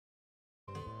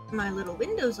My little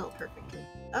window's all perfectly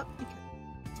up because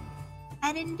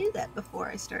I didn't do that before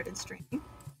I started streaming.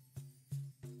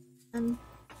 I'm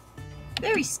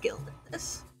very skilled at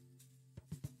this.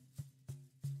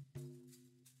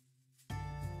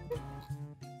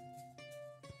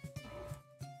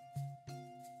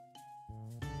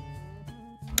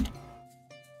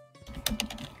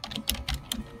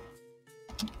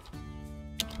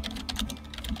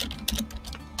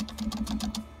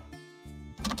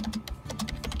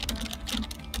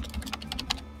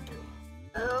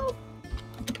 Oh.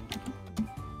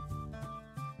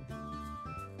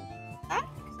 I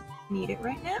need it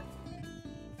right now.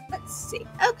 Let's see.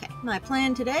 Okay, my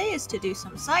plan today is to do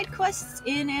some side quests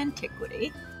in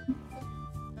Antiquity.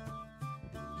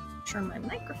 Make sure my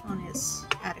microphone is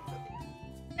adequate.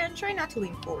 And try not to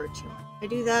lean forward too much. I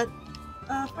do that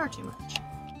far too much.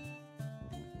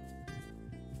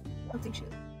 I don't think she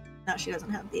does. No, she doesn't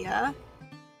have the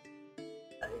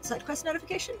side quest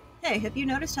notification. Hey, have you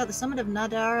noticed how the summit of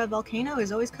Nadara volcano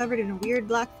is always covered in a weird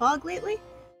black fog lately?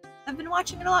 I've been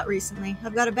watching it a lot recently.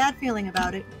 I've got a bad feeling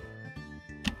about it.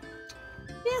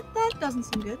 Yeah, that doesn't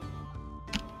seem good.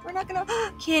 We're not gonna—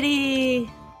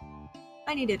 Kitty!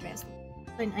 I need to advance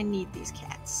them. I need these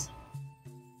cats.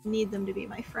 I need them to be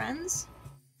my friends.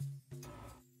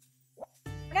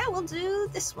 For now, we'll do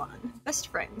this one. Best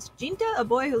friends. Jinta, a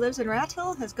boy who lives in Rat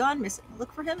Hill, has gone missing.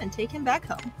 Look for him and take him back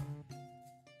home.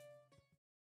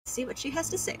 See what she has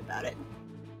to say about it.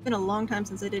 It's been a long time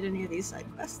since I did any of these side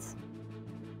quests.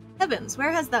 Heavens,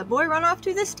 where has that boy run off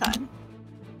to this time?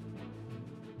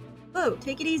 Whoa,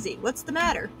 take it easy. What's the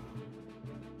matter?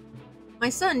 My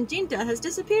son, Jinta, has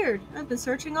disappeared. I've been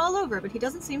searching all over, but he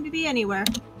doesn't seem to be anywhere.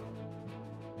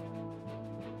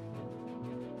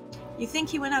 You think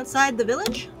he went outside the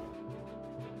village?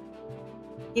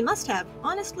 He must have.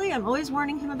 Honestly, I'm always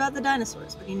warning him about the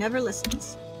dinosaurs, but he never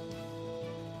listens.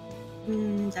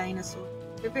 Dinosaurs.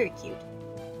 They're very cute.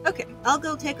 Okay, I'll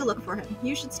go take a look for him.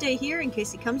 You should stay here in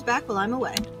case he comes back while I'm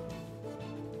away.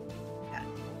 Yeah,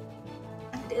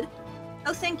 I did.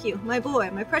 Oh, thank you. My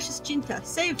boy, my precious Jinta.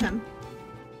 Save him.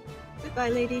 Goodbye,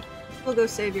 lady. We'll go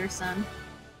save your son.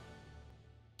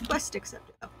 Quest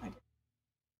accepted. Oh, I did.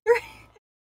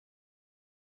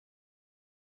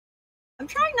 I'm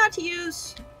trying not to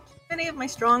use any of my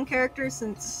strong characters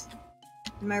since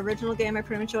in my original game I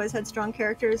pretty much always had strong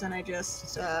characters and I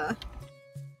just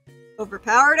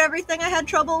overpowered everything I had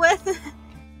trouble with.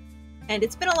 And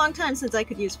it's been a long time since I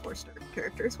could use 4-star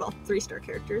characters. Well, 3-star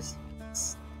characters.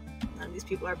 None of these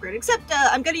people are great. Except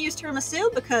I'm going to use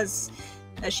Tiramisu because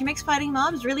she makes fighting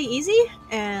mobs really easy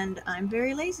and I'm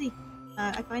very lazy.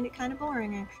 I find it kind of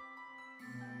boring actually.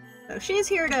 So she's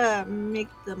here to make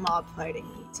the mob fighting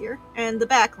easier, and the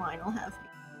back line will have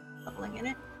leveling in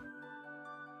it.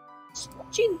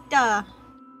 Jinta!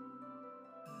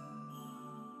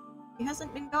 He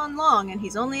hasn't been gone long, and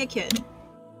he's only a kid.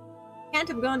 Can't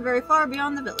have gone very far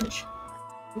beyond the village.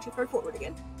 I'm too far forward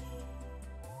again.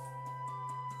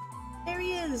 There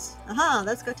he is! Aha,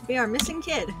 that's got to be our missing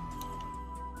kid.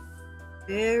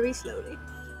 Very slowly.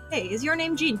 Hey, is your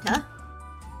name Jinta?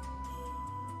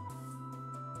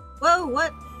 Whoa,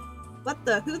 what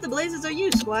the— who the blazes are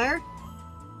you, Squire?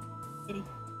 Kitty.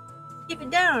 Keep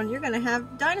it down, you're gonna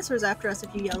have dinosaurs after us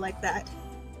if you yell like that.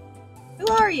 Who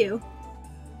are you?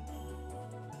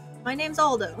 My name's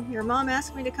Aldo. Your mom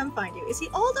asked me to come find you. Is he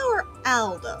Aldo or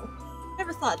Aldo?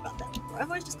 Never thought about that before. I've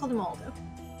always just called him Aldo.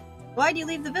 Why'd you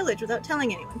leave the village without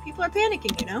telling anyone? People are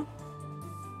panicking, you know?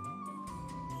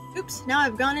 Oops, now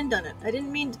I've gone and done it. I did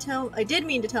mean to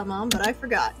tell Mom, but I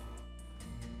forgot.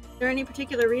 Is there any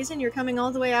particular reason you're coming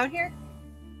all the way out here?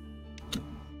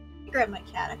 Grab my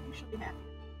cat, I think she'll be happy.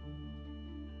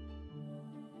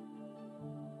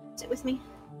 Sit with me.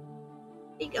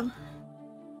 There you go.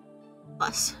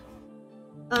 Plus.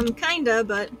 Kinda,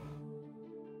 but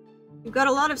you've got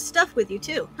a lot of stuff with you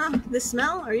too. Huh, this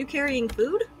smell? Are you carrying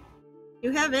food? Do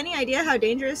you have any idea how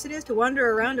dangerous it is to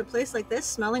wander around a place like this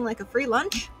smelling like a free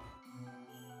lunch?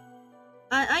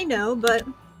 I know, but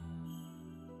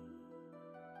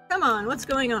come on, what's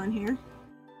going on here? ...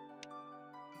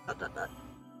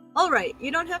 Alright,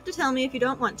 you don't have to tell me if you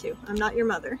don't want to. I'm not your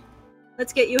mother.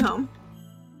 Let's get you home.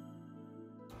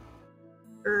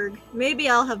 Erg, maybe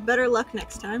I'll have better luck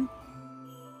next time.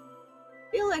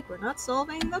 Feel like we're not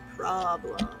solving the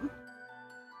problem.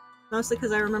 Mostly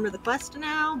because I remember the quest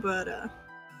now, but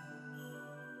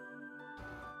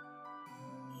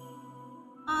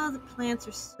oh, the plants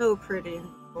are so pretty in the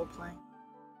whole plane.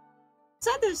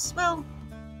 Sad there's, well,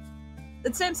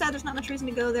 it's same sad there's not much reason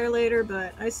to go there later,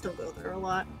 but I still go there a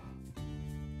lot.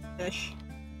 Fish.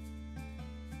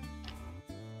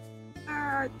 Where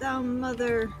art thou,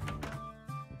 mother?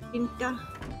 Jinta.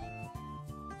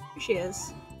 Here she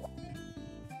is.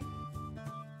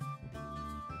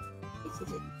 This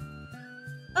is it.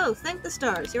 Oh, thank the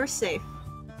stars, you're safe.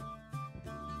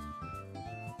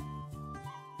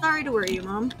 Sorry to worry you,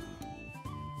 Mom.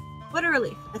 What a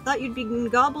relief. I thought you'd be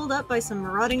gobbled up by some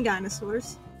marauding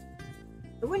dinosaurs.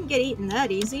 I wouldn't get eaten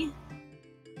that easy.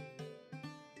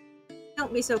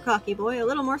 Don't be so cocky, boy. A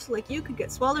little morsel like you could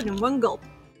get swallowed in one gulp.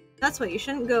 That's why you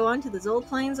shouldn't go onto the Zol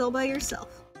Plains all by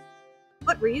yourself.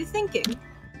 What were you thinking?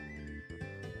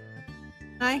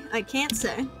 I can't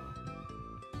say.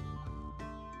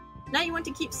 Now you want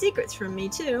to keep secrets from me,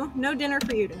 too. No dinner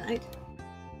for you tonight.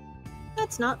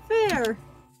 That's not fair.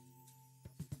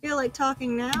 Feel like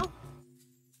talking now?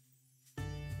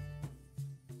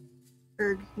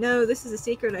 Erg, no, this is a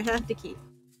secret I have to keep.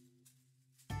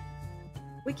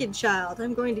 Wicked child,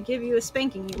 I'm going to give you a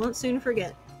spanking you won't soon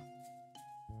forget.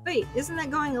 Wait, isn't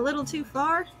that going a little too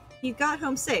far? He got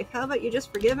home safe, how about you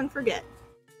just forgive and forget?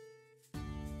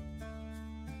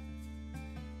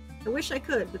 I wish I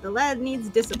could, but the lad needs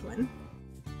discipline.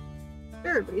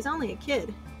 Sure, but he's only a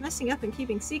kid. Messing up and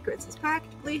keeping secrets is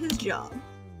practically his job.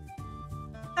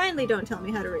 Kindly don't tell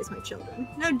me how to raise my children.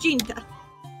 No, Jinta.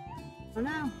 Oh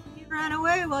no, he ran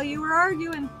away while you were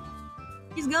arguing.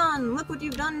 He's gone, look what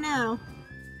you've done now.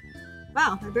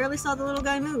 Wow, I barely saw the little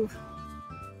guy move.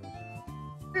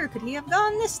 Where could he have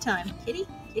gone this time? Kitty?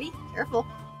 Kitty, careful.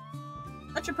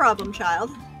 Such a problem, child.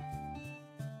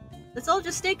 Let's all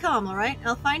just stay calm, alright?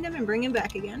 I'll find him and bring him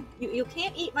back again. You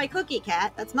can't eat my cookie,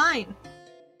 cat. That's mine.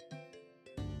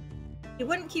 He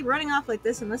wouldn't keep running off like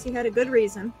this unless he had a good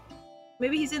reason.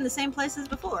 Maybe he's in the same place as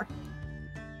before.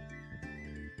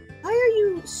 Why are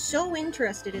you so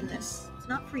interested in this? It's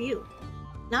not for you.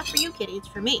 Not for you, Kitty. It's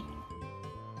for me.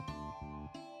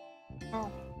 Oh.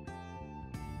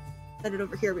 Set it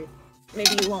over here.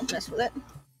 Maybe you won't mess with it.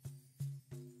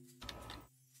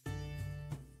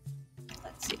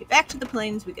 Let's see. Back to the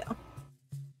plains we go.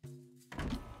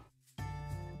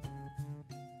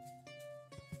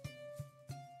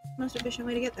 Most efficient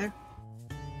way to get there.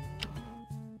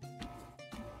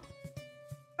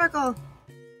 Sparkle!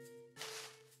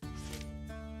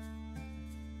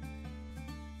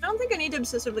 I don't think I need to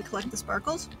obsessively collect the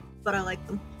sparkles, but I like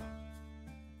them.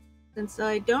 Since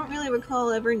I don't really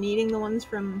recall ever needing the ones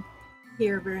from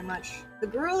here very much. The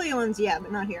Garrulea ones, yeah,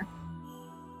 but not here.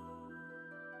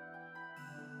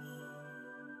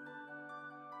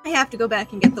 I have to go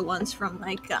back and get the ones from,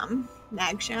 like,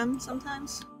 Nagsham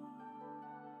sometimes.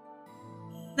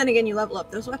 Then again, you level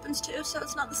up those weapons too, so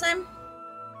it's not the same.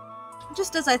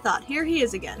 Just as I thought, here he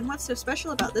is again. What's so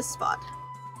special about this spot?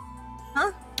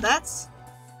 Huh? That's...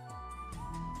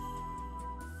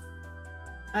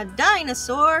 a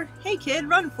dinosaur! Hey kid,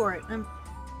 run for it! I'm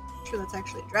sure that's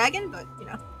actually a dragon, but, you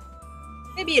know.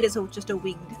 Maybe it is just a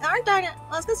winged... Well, I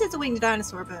was gonna say it's a winged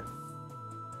dinosaur, but...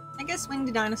 I guess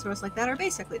winged dinosaurs like that are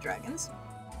basically dragons.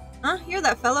 Huh? You're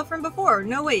that fellow from before.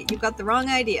 No, wait, you've got the wrong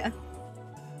idea.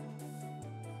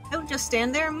 Don't just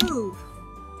stand there, move!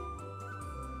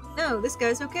 No, this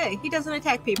guy's okay. He doesn't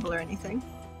attack people or anything.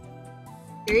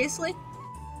 Seriously?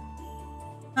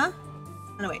 Huh?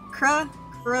 Oh no, wait.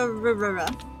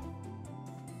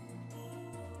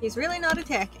 He's really not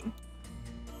attacking.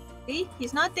 See?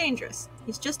 He's not dangerous.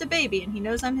 He's just a baby and he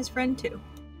knows I'm his friend too.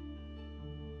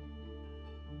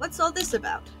 What's all this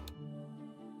about?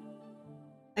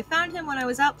 I found him when I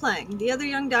was out playing. The other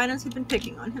young dinos had been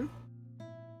picking on him.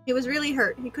 He was really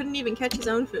hurt. He couldn't even catch his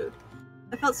own food.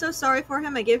 I felt so sorry for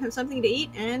him, I gave him something to eat,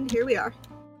 and here we are.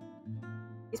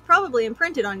 He's probably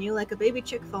imprinted on you like a baby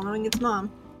chick following its mom.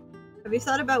 Have you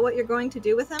thought about what you're going to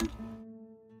do with him?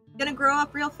 He's gonna grow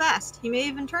up real fast. He may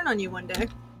even turn on you one day.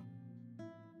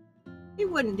 He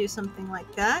wouldn't do something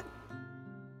like that.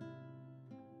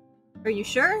 Are you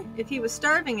sure? If he was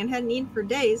starving and hadn't eaten for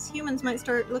days, humans might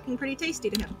start looking pretty tasty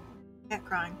to him. Cat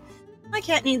crying. My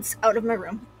cat needs out of my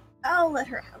room. I'll let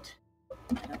her out.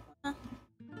 I don't wanna...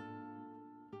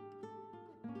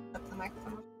 Up the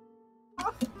microphone.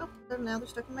 Off. Oh, now they're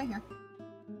stuck in my hair.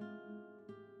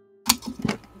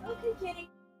 Okay, kitty.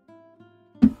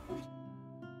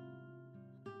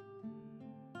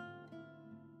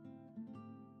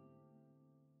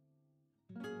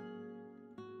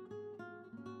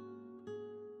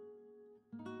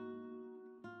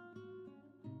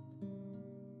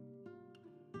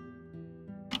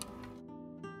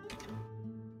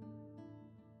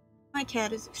 My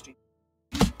cat is extreme.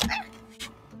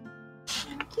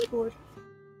 Keyboard.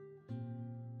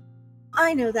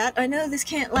 I know that. I know this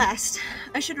can't last.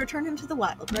 I should return him to the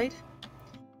wild, right?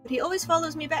 But he always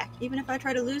follows me back, even if I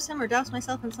try to lose him or douse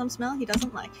myself in some smell he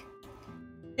doesn't like.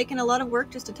 Taken a lot of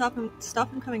work just to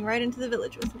stop him coming right into the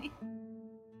village with me.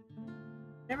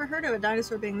 Never heard of a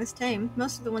dinosaur being this tame.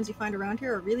 Most of the ones you find around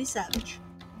here are really savage.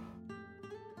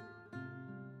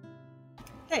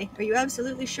 Hey, are you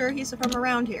absolutely sure he's from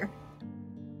around here?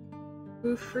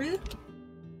 Ufru?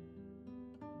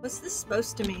 What's this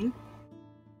supposed to mean?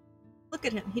 Look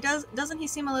at him. Doesn't he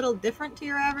seem a little different to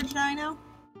your average dino?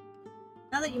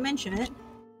 Now that you mention it,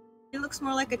 he looks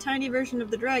more like a tiny version of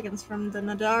the dragons from the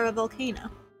Nadara volcano.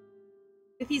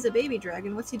 If he's a baby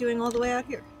dragon, what's he doing all the way out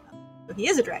here? Oh, he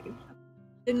is a dragon.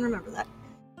 Didn't remember that.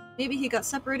 Maybe he got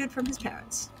separated from his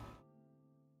parents.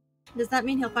 Does that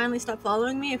mean he'll finally stop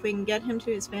following me if we can get him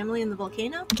to his family in the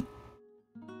volcano?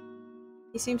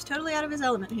 He seems totally out of his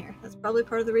element here. That's probably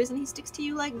part of the reason he sticks to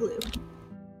you like glue.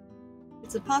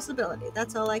 It's a possibility.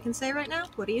 That's all I can say right now.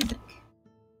 What do you think?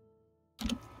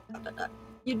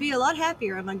 You'd be a lot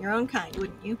happier among your own kind,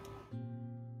 wouldn't you?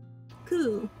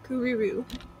 Kuriru.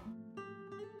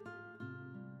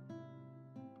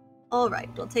 Alright,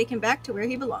 we'll take him back to where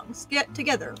he belongs. Get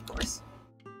together, of course.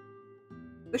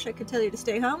 Wish I could tell you to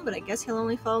stay home, but I guess he'll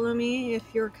only follow me if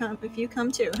you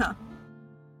come too, huh?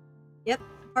 Yep,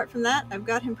 apart from that, I've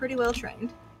got him pretty well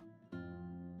trained.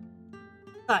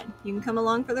 Fine, you can come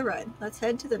along for the ride. Let's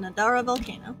head to the Nadara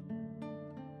volcano.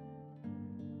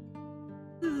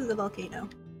 Ooh, the volcano.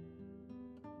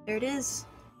 There it is.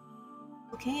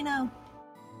 Volcano.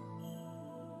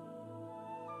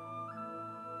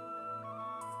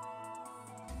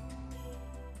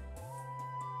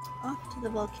 Off to the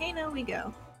volcano we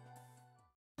go.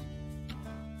 Oh,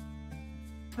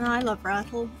 I love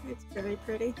Rattle. It's very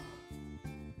pretty.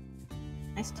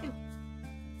 Nice too.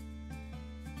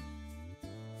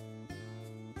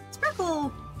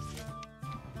 Sparkle!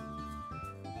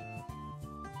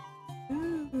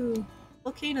 Ooh,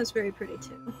 volcano's very pretty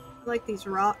too. I like these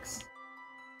rocks.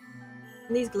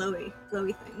 And these glowy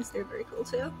things. They're very cool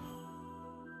too.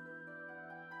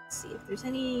 See if there's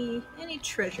any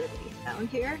treasure to be found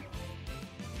here.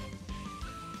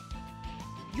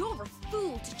 You're a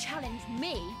fool to challenge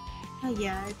me. Oh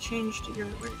yeah, I changed your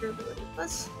ability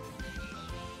plus.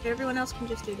 Everyone else can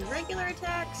just do the regular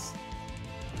attacks.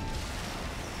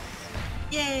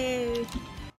 Yay!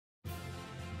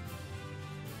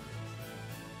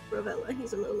 Rovella,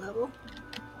 he's a low level.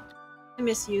 I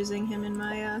miss using him in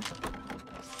my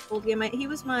old game. He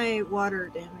was my water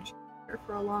damage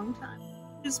for a long time.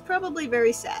 Is probably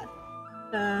very sad.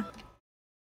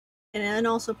 And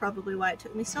also probably why it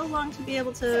took me so long to be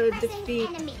able to defeat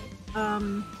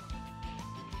the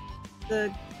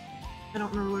I don't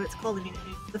remember what it's called anymore.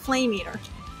 The Flame Eater. It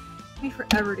took me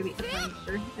forever to beat the Flame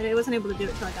Eater. And I wasn't able to do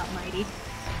it until I got mighty.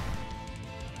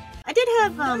 I did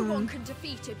have No one can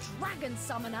defeat a dragon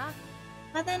summoner.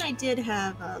 But then I did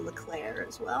have Leclerc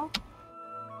as well.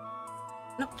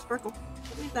 Nope, Sparkle.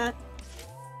 Leave that.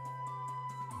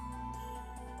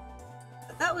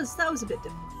 That was a bit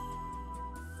different.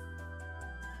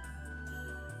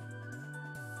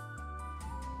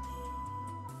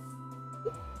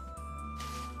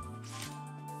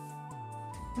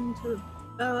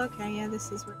 Oh, okay, yeah,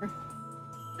 this is where...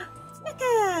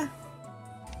 Snicka!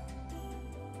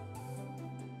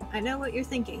 I know what you're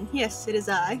thinking. Yes, it is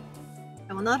I.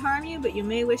 I will not harm you, but you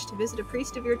may wish to visit a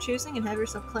priest of your choosing and have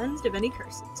yourself cleansed of any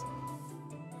curses.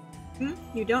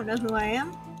 You don't know who I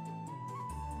am?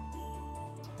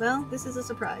 Well, this is a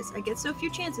surprise. I get so few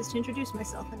chances to introduce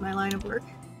myself in my line of work.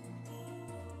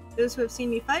 Those who have seen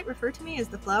me fight refer to me as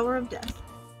the Flower of Death.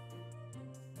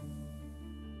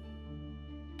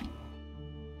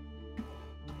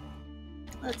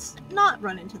 Let's not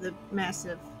run into the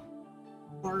massive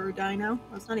horror dino.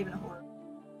 Well, it's not even a horror.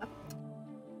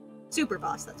 Super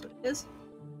boss, that's what it is.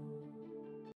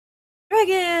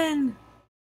 Dragon!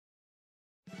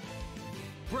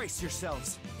 Brace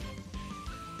yourselves.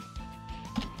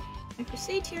 I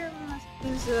foresee tier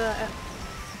whose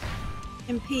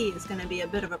MP is going to be a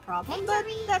bit of a problem, but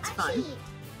that's fine.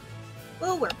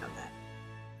 We'll work on that.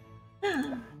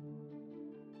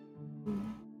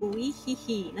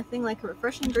 Wee-hee-hee. Nothing like a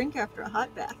refreshing drink after a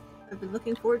hot bath. I've been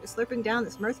looking forward to slurping down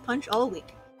this mirth punch all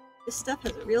week. This stuff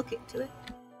has a real kick to it.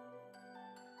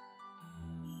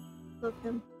 Love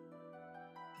him.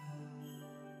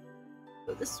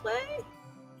 Go this way?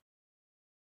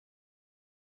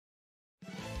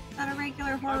 Not a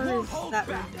regular horror, is that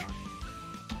Red Dawn?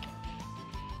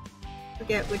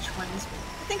 Forget which one is which.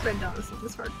 I think Red Dawn is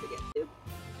hard to get to.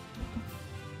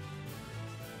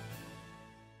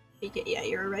 Yeah,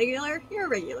 you're a regular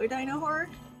dino horror.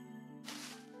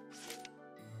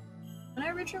 When I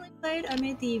originally played, I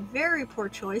made the very poor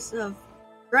choice of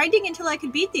grinding until I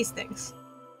could beat these things.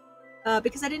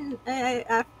 Because I didn't,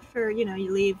 after, you know,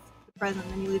 you leave the present,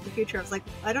 and then you leave the future. I was like,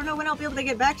 I don't know when I'll be able to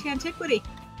get back to Antiquity.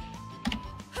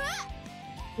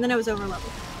 And then I was over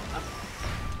leveled.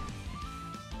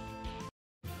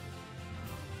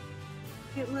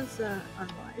 It was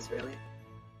unwise, really.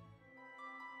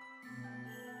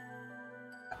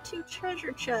 Got 2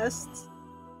 treasure chests.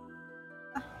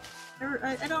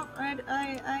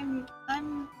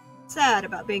 I'm sad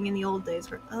about being in the old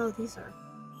days where, oh, these are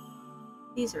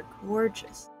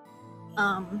gorgeous.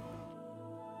 I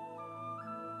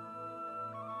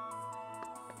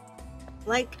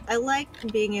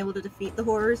like being able to defeat the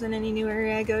horrors in any new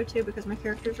area I go to because my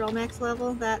characters are all max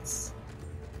level. That's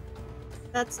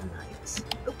nice.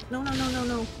 Oh,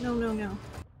 no.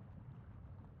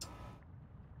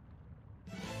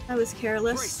 I was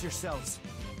careless. Brace yourselves.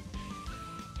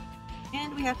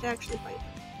 And we have to actually fight them.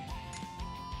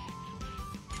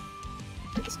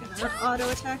 We're just gonna auto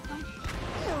attack them.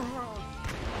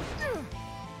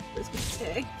 This is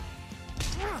okay.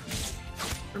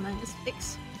 For my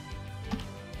mistakes.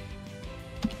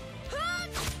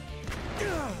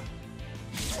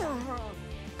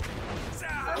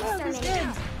 Oh, he's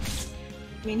dead.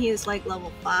 I mean, he is like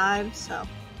level 5, so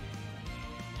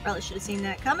probably should have seen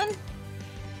that coming.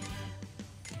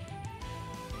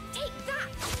 Take that!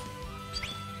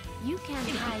 You can't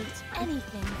hide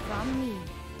anything from me.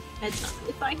 It's not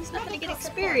really fine. He's not going to get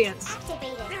experience.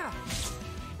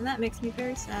 And that makes me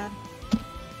very sad.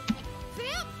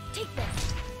 Take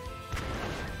this.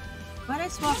 Why'd I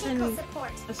swap in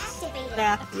a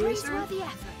staff user? The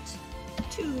effort.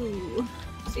 2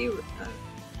 0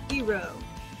 0.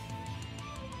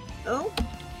 Oh?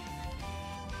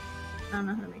 I don't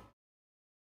know how to make.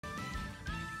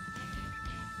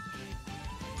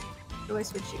 Do I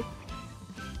switch you?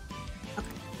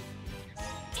 Okay.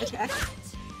 Attack.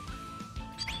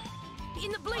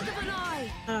 In the blink of an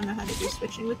eye. I don't know how to do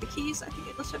switching with the keys. I think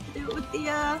I just have to do it with the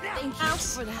Thank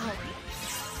mouse. you for the help.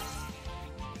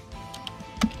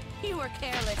 You were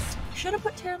careless. Should have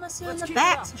put Tiramisu in Let's the keep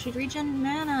back it up. so she'd regen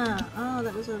mana. Oh,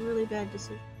 that was a really bad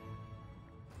decision.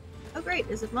 Oh great,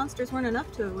 as if monsters weren't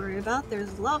enough to worry about,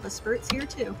 there's lava spurts here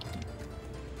too.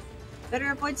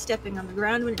 Better avoid stepping on the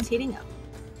ground when it's heating up.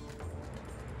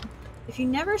 If you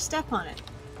never step on it,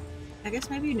 I guess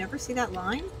maybe you never see that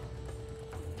line?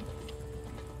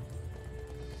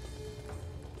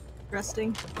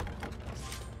 Resting.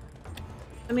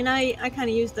 I mean, I kind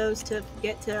of use those to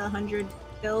get to 100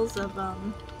 kills of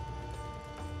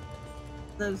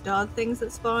those dog things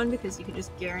that spawn because you can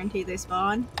just guarantee they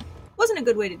spawn. Wasn't a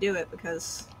good way to do it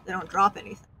because they don't drop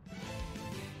anything.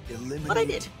 Eliminate But I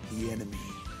did. the enemy.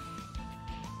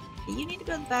 You need to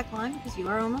go to the back line because you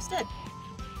are almost dead.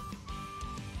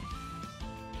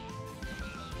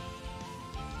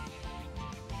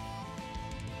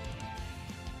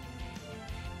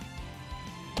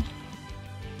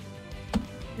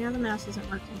 Now the mouse isn't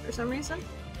working for some reason.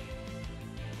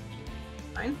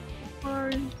 Fine.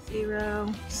 4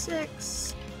 0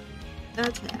 6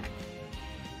 attack.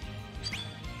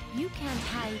 You can't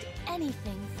hide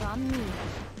anything from me.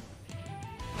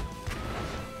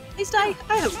 At least I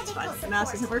hope it's fine. If the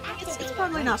mouse isn't working, it's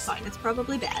probably not fine. It's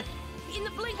probably bad. In the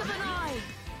blink of an eye.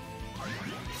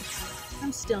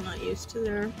 I'm still not used to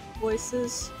their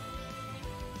voices.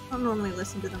 I don't normally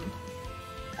listen to them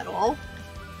at all.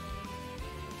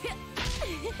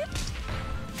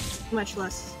 Much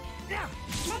less.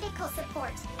 Medical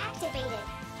support activated.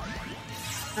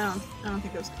 I don't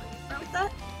think I was going with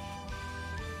that.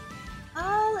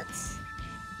 Let's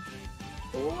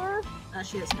 4.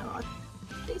 She has no luck.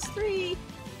 Phase 3.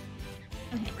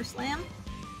 A hammer slam.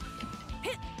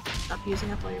 Stop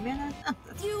using up all your mana. Oh,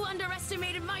 that's You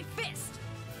underestimated my fist.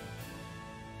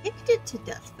 If you did to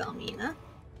death, Felmina.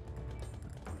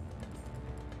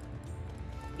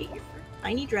 Beat your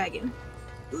tiny dragon.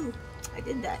 Ooh, I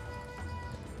did that.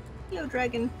 Yo,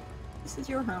 dragon, this is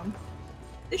your home.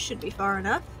 This should be far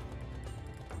enough.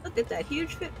 Look at that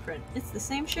huge footprint. It's the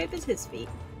same shape as his feet.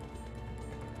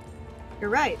 You're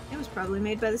right. It was probably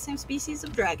made by the same species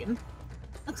of dragon.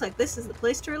 Looks like this is the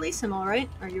place to release him, alright.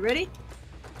 Are you ready?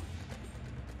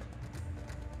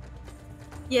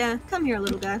 Yeah, come here,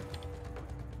 little guy.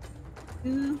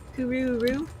 Ooh,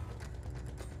 Kururu.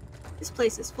 This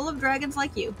place is full of dragons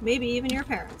like you, maybe even your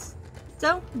parents.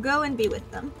 So, go and be with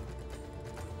them.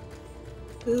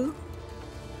 Ooh.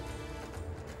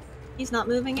 He's not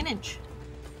moving an inch.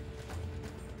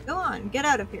 Go on, get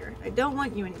out of here. I don't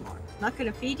want you anymore. I'm not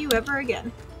gonna feed you ever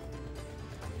again.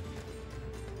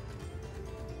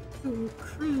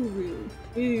 Kururu.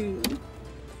 Ooh.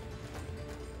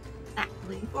 Ah,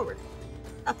 leaning forward.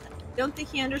 Stop that. Don't think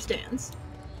he understands.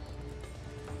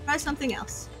 Try something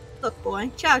else. Look, boy,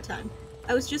 chow time.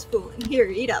 I was just fooling. Here,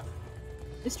 eat up.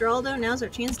 Mr. Aldo, now's our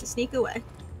chance to sneak away.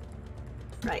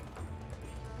 Right.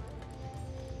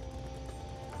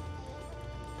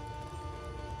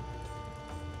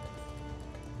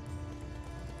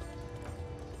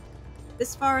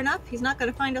 This far enough, he's not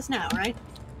gonna find us now, right?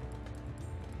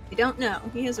 I don't know.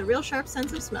 He has a real sharp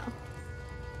sense of smell.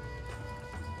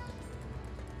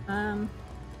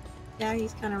 Yeah,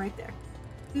 he's kinda right there.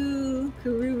 Ooh,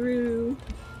 Kururu.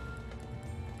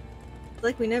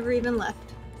 Like we never even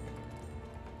left.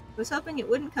 I was hoping it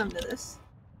wouldn't come to this.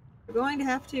 We're going to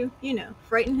have to, you know,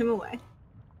 frighten him away.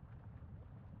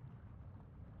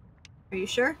 Are you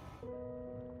sure?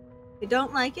 I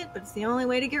don't like it, but it's the only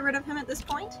way to get rid of him at this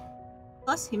point.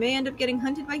 Plus, he may end up getting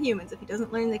hunted by humans if he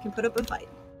doesn't learn they can put up a fight.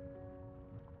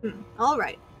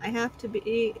 Alright. I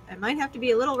might have to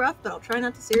be a little rough, but I'll try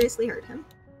not to seriously hurt him.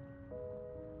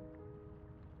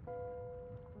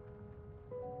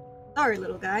 Sorry,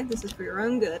 little guy. This is for your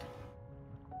own good.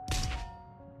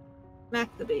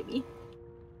 Smack the baby.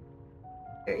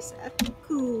 Very sad.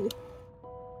 Cool.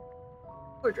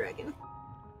 Poor dragon.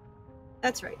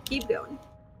 That's right. Keep going.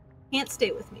 Can't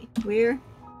stay with me. We're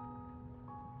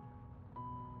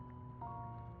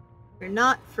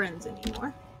not friends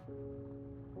anymore.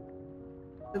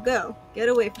 So go. Get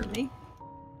away from me.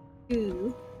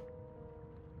 Ooh.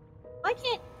 Why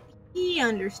can't he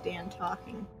understand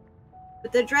talking?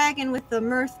 But the dragon with the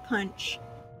mirth punch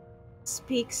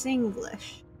speaks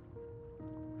English.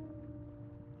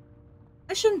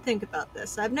 I shouldn't think about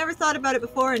this. I've never thought about it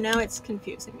before and now it's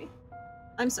confusing me.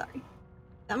 I'm sorry.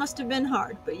 That must have been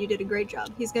hard, but you did a great job.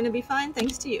 He's gonna be fine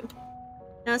thanks to you.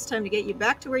 Now it's time to get you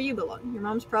back to where you belong. Your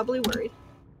mom's probably worried.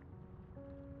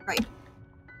 Right.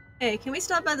 Hey, can we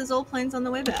stop by those old plains on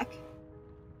the way back?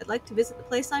 I'd like to visit the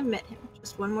place I met him,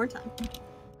 just one more time.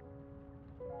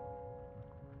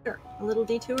 Sure, a little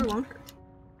detour won't hurt.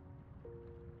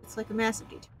 It's like a massive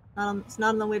detour. It's not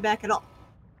on the way back at all.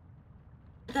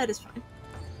 But that is fine.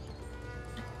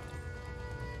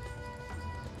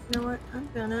 You know what? I'm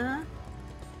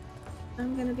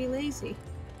gonna be lazy.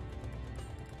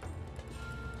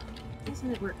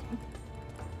 Isn't it working?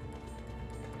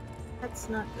 That's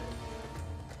not good.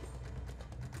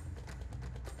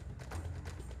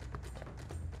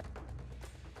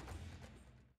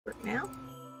 Work now?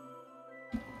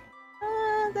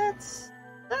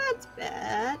 That's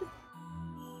bad.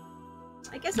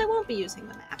 I guess I won't be using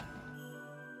the map.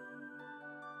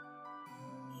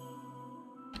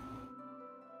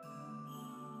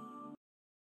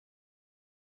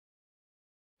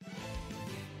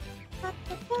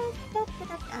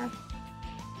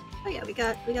 Oh yeah, we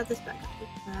got this back up.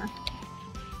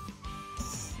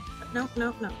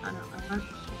 No.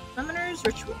 Summoner's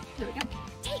Ritual. There we go.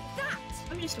 Take that!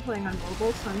 I'm used to playing on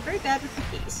mobile, so I'm very bad with the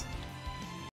keys.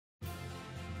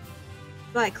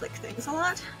 So I click things a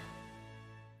lot.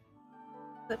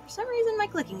 But for some reason my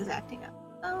clicking is acting up.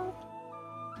 So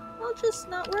I'll just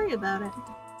not worry about it.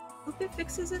 Hope it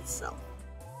fixes itself.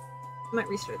 I might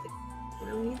restart the game.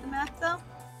 Really need the map though?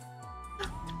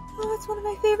 Oh, it's one of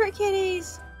my favorite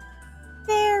kitties!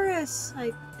 Ferris!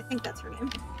 I think that's her name.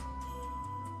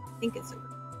 I think it's her.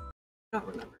 I don't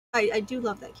remember. I do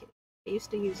love that kitty. I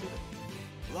used to use it.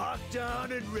 Locked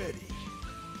down and ready.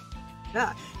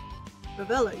 Gosh.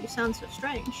 Ravella, you sound so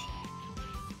strange.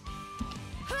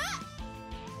 I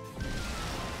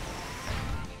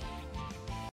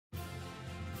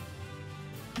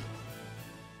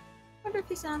wonder if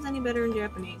he sounds any better in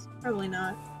Japanese. Probably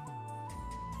not.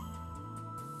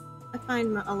 I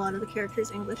find a lot of the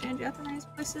characters' English and Japanese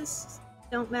voices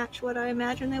don't match what I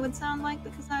imagine they would sound like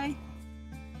because I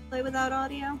play without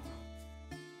audio.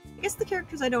 I guess the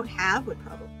characters I don't have would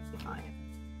probably be fine.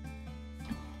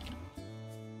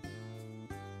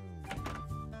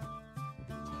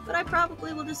 But I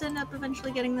probably will just end up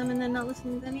eventually getting them and then not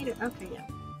listening to them either. Okay, yeah.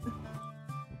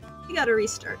 We gotta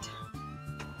restart.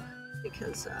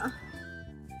 Because,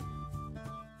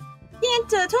 can't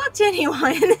talk to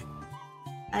anyone!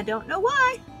 I don't know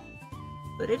why,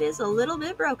 but it is a little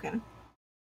bit broken.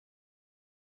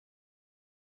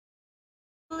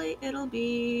 Hopefully it'll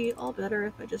be all better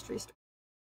if I just restart.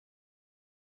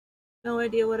 No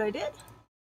idea what I did.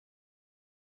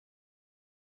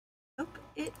 Hope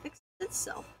it fixes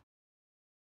itself.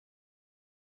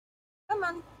 Come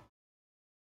on.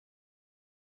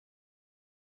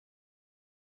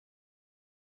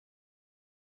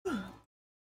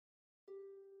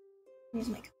 Use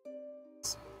my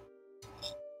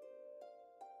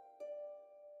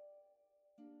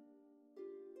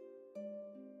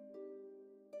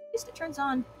at least it turns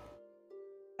on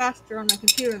faster on my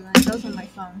computer than it does on my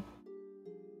phone.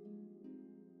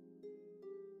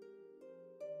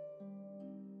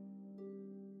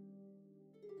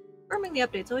 Getting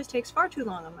the updates always takes far too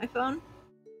long on my phone.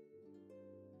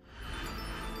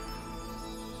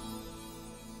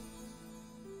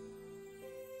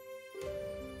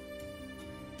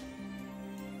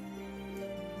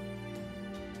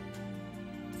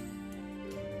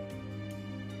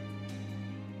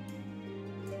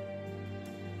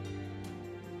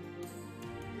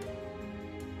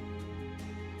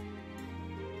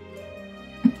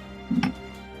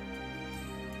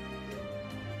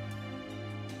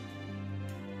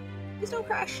 Please don't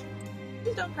crash.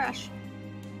 Please don't crash.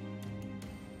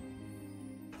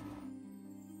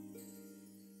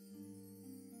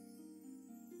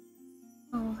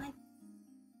 Oh, hi.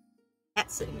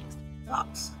 Cat sitting next to the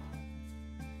box.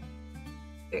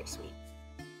 Very sweet.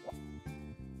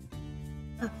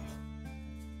 Okay.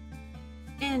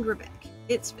 And we're back.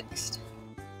 It's fixed.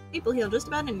 People heal just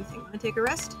about anything. Want to take a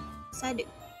rest? Yes, I do.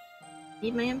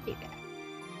 Need my MP back.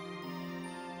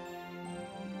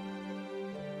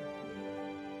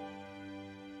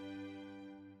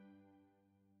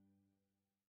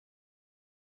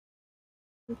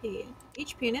 MP.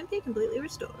 HP and MP completely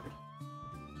restored.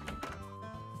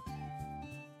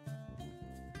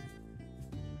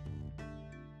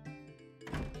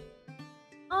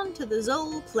 On to the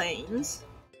Zol Plains.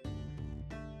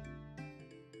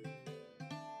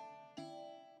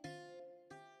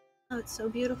 Oh, it's so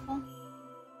beautiful.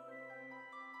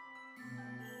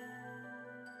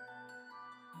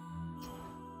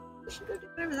 We should go do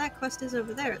whatever that quest is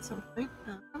over there at some point.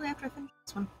 Probably after I finish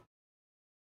this one.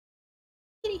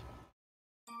 Kitty.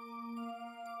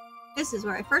 This is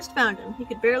where I first found him. He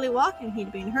could barely walk and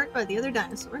he'd been hurt by the other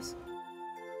dinosaurs.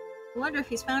 I wonder if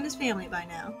he's found his family by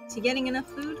now. Is he getting enough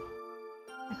food?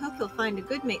 I hope he'll find a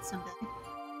good mate someday.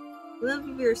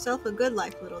 Live yourself a good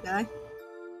life, little guy.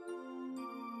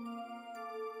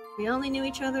 We only knew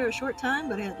each other a short time,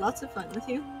 but I had lots of fun with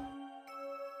you.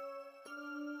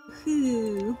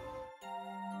 Hoo.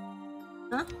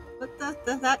 Huh? What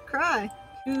that cry?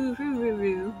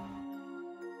 Hoo-hoo-hoo-hoo.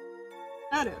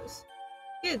 Shadows.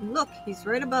 Kid, look, he's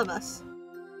right above us.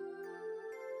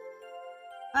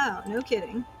 Wow, no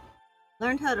kidding.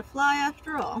 Learned how to fly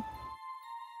after all.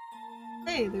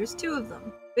 Hey, there's two of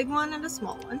them. Big one and a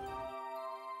small one.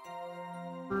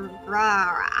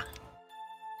 Rah-rah.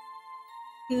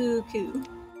 Coo-coo.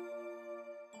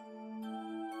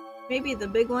 Maybe the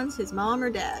big one's his mom or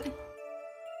dad.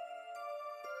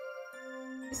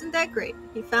 Isn't that great?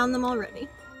 He found them already.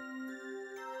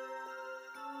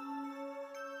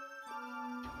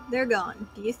 They're gone.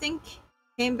 Do you think he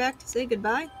came back to say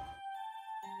goodbye?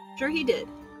 Sure he did.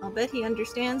 I'll bet he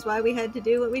understands why we had to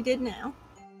do what we did now.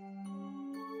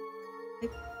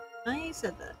 I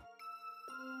said that.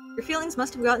 Your feelings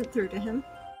must have gotten through to him.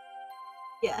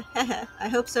 Yeah, haha, I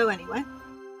hope so anyway.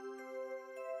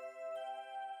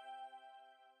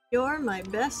 You're my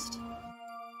best.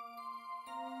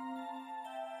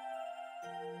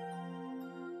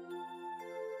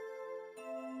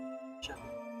 Show.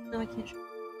 No, I can't show.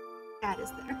 Cat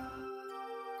is there.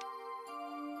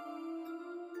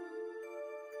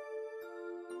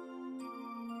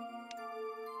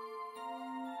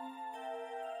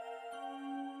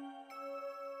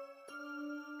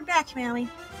 We're back, Maui.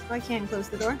 So I can close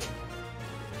the door.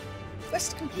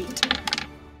 Quest complete.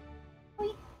 Oi.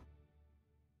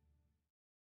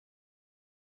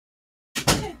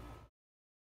 Did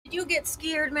you get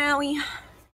scared, Maui?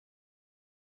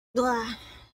 Blah.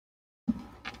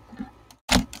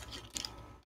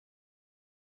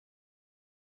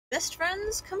 Best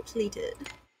friends completed.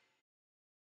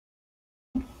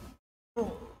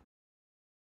 Oh.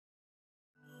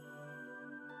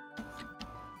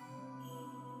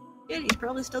 Kid, he's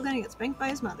probably still gonna get spanked by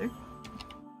his mother.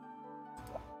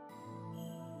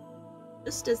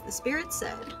 Just as the spirit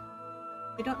said.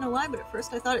 I don't know why, but at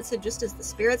first I thought it said just as the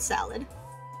spirit salad.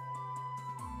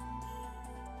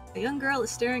 A young girl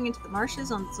is staring into the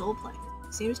marshes on the Zol Plains.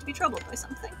 Seems to be troubled by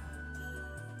something.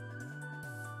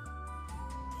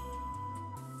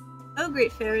 Oh,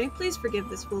 great fairy, please forgive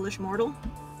this foolish mortal.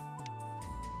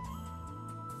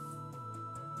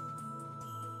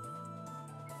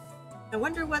 I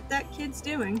wonder what that kid's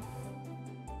doing.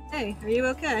 Hey, are you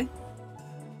okay?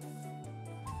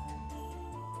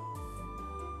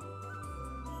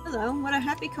 Hello, what a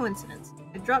happy coincidence.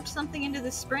 I dropped something into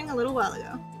this spring a little while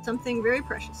ago. Something very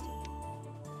precious to me.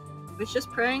 I was just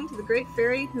praying to the great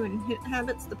fairy who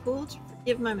inhabits the pool to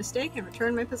forgive my mistake and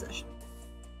return my possession.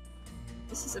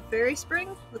 This is a fairy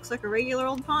spring? Looks like a regular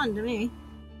old pond to me.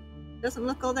 Doesn't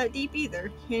look all that deep either.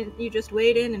 Can't you just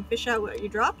wade in and fish out what you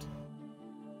dropped?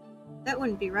 That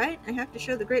wouldn't be right. I have to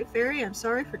show the great fairy I'm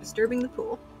sorry for disturbing the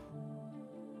pool.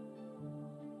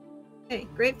 Hey,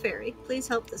 Great Fairy, please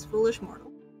help this foolish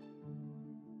mortal.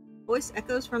 Voice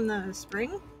echoes from the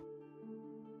spring?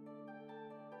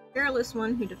 Careless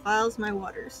one who defiles my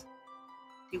waters.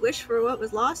 You wish for what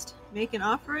was lost? Make an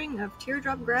offering of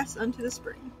teardrop grass unto the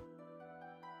spring.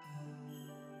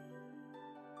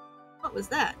 What was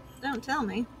that? Don't tell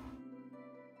me.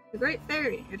 The Great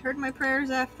Fairy had heard my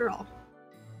prayers after all.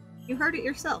 You heard it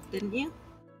yourself, didn't you?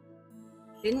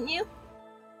 Didn't you?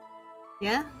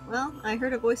 Yeah, well, I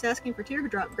heard a voice asking for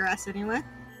teardrop grass anyway.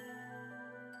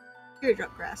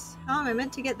 Teardrop grass. How am I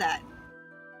meant to get that?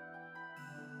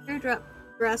 Teardrop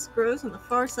grass grows on the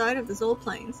far side of the Zol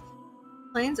Plains.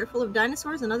 Plains are full of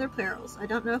dinosaurs and other perils. I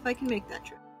don't know if I can make that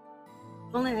trip.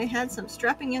 If only I had some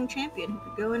strapping young champion who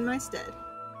could go in my stead.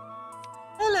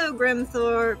 Hello,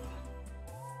 Grimthorpe.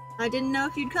 I didn't know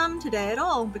if you'd come today at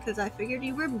all, because I figured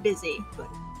you were busy, but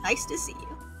nice to see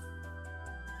you.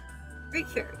 Great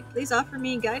Fairy, please offer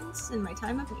me guidance in my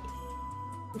time of need.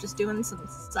 I'm just doing some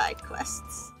side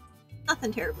quests.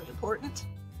 Nothing terribly important.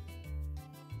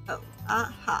 Oh,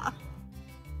 aha.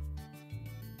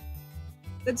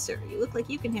 Good sir, you look like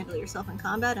you can handle yourself in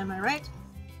combat, am I right?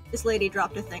 This lady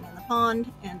dropped a thing in the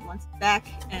pond, and wants it back,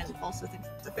 and also thinks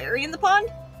there's a fairy in the pond?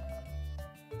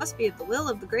 Must be the will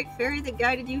of the Great Fairy that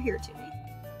guided you here to me.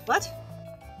 What?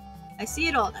 I see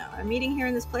it all now. Our meeting here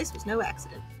in this place was no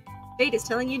accident. Fate is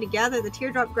telling you to gather the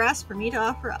teardrop grass for me to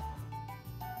offer up.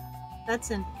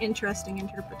 That's an interesting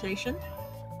interpretation.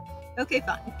 Okay,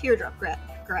 fine. Teardrop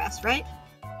grass, right?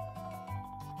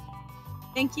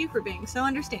 Thank you for being so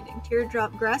understanding.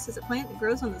 Teardrop grass is a plant that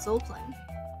grows on the Zol Plain.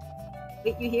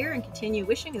 Wait you here and continue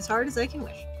wishing as hard as I can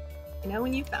wish. You know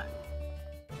when you found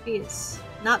it. She is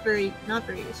not very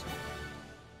useful.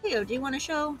 Leo, do you want to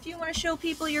show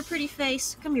people your pretty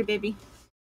face? Come here, baby.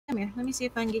 Come here. Let me see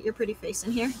if I can get your pretty face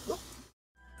in here. Whoop.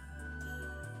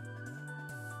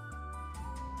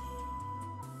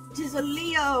 It is a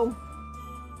Leo.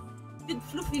 Big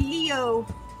fluffy Leo.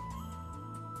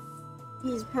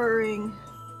 He's purring.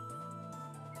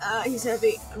 He's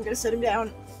heavy. I'm gonna set him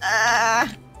down.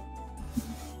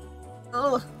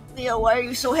 Oh, Leo, why are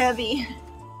you so heavy?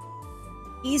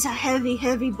 He's a heavy,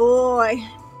 heavy boy.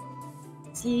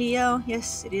 It's Leo.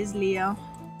 Yes, it is Leo.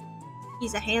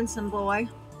 He's a handsome boy.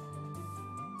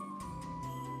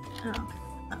 Oh,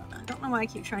 I don't know why I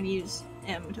keep trying to use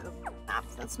M to open the map.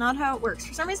 That's not how it works.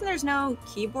 For some reason, there's no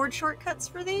keyboard shortcuts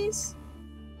for these.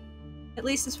 At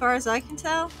least as far as I can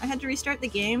tell. I had to restart the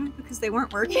game because they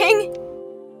weren't working.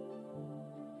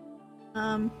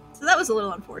 So that was a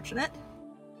little unfortunate.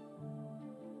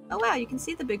 Oh wow, you can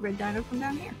see the big red dino from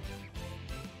down here.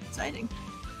 Exciting.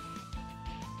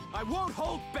 I won't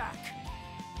hold back.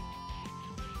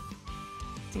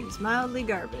 Seems mildly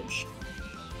garbage.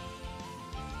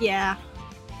 Yeah,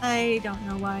 I don't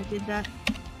know why I did that.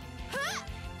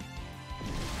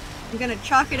 I'm gonna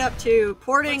chalk it up to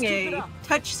porting a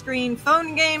touchscreen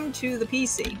phone game to the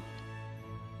PC.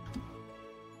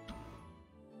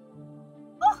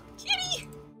 Oh, kitty!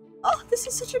 Oh, this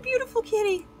is such a beautiful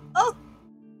kitty! Oh!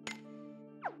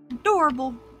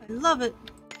 Adorable! I love it.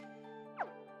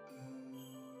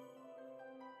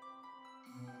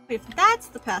 Wait, if that's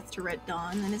the path to Red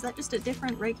Dawn, then is that just a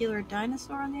different regular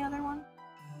dinosaur on the other one?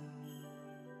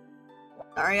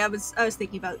 Sorry, I was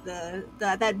thinking about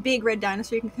that big red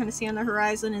dinosaur you can kind of see on the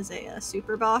horizon is a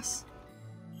super boss.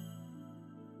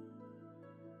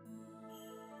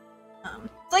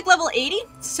 It's like level 80,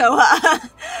 so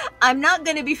I'm not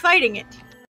going to be fighting it.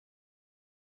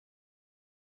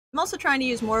 I'm also trying to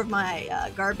use more of my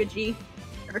garbagey.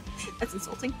 That's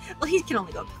insulting. Well, he can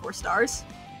only go up to 4 stars.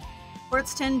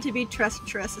 Ports tend to be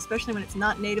treacherous, especially when it's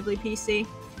not natively PC.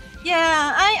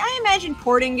 Yeah, I imagine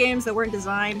porting games that weren't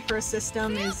designed for a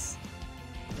system is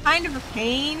kind of a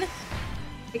pain.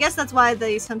 I guess that's why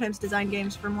they sometimes design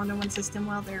games for more than one system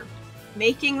while they're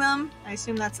making them. I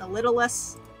assume that's a little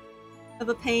less of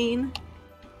a pain.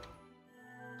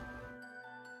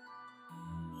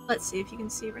 Let's see if you can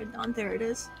see Red Dawn. There it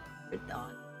is. Red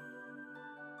Dawn.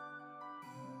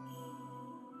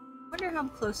 Wonder how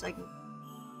close I can...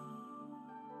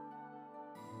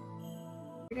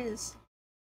 There it is.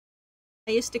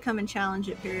 I used to come and challenge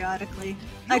it periodically.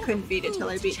 I couldn't beat it till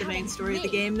I beat the main story of the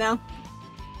game, though.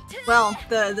 Well,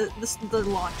 the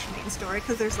launch main story,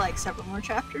 because there's like several more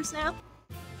chapters now.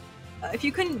 If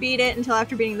you couldn't beat it until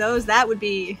after beating those, that would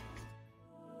be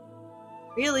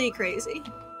really crazy.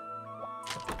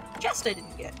 Chest I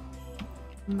didn't get.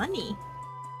 Money.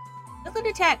 Don't let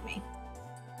it attack me.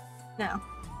 No.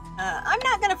 I'm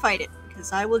not gonna fight it,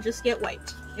 because I will just get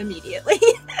wiped immediately.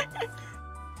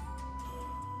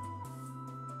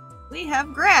 We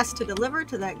have grass to deliver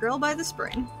to that girl by the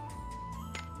spring.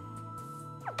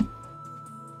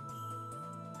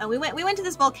 We went to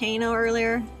this volcano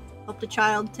earlier. Helped a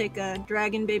child take a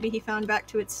dragon baby he found back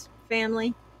to its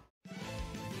family.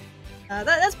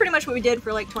 That's pretty much what we did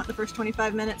for like the first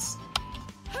 25 minutes.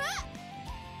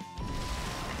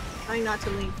 Trying not to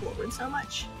lean forward so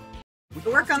much.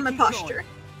 To work on my posture.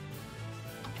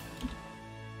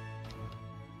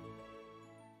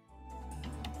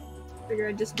 Figure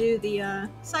I'd just do the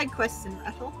side quests in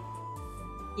Rattle.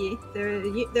 Yeah,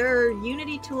 there are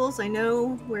Unity tools I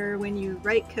know where when you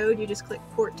write code you just click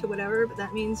port to whatever, but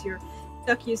that means you're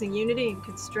stuck using Unity and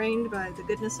constrained by the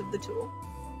goodness of the tool.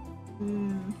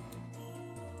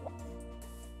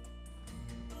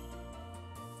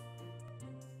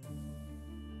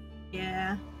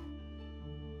 Yeah.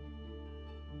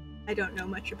 I don't know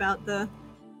much about the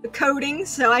coding,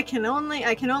 so I can only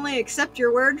accept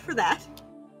your word for that.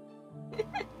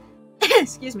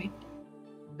 Excuse me.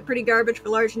 They're pretty garbage for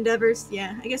large endeavors.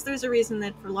 Yeah, I guess there's a reason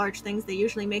that for large things they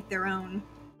usually make their own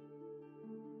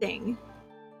thing.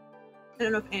 I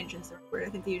don't know if engine's the right word. I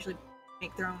think they usually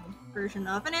make their own version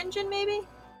of an engine, maybe?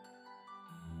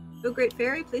 Oh, great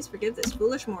fairy, please forgive this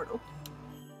foolish mortal.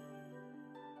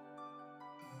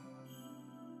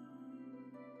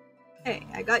 Hey,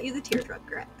 I got you the teardrop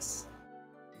grass.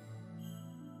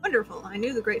 Wonderful, I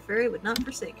knew the great fairy would not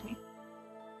forsake me.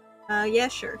 Yeah,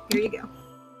 sure, here you go.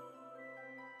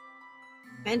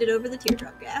 Handed over the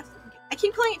teardrop gas. I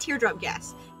keep calling it teardrop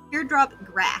gas. Teardrop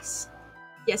grass.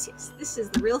 Yes, this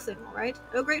is the real thing, alright?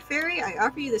 Oh, great fairy, I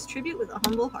offer you this tribute with a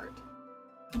humble heart.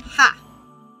 Ha!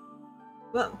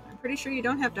 Whoa, I'm pretty sure you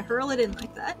don't have to hurl it in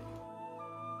like that.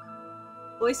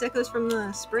 Voice echoes from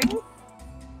the spring.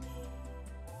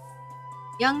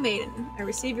 Young maiden, I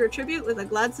receive your tribute with a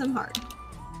gladsome heart.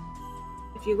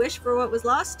 If you wish for what was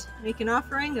lost, make an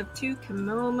offering of 2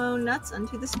 Komomo nuts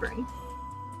unto the spring.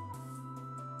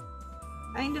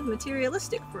 Kind of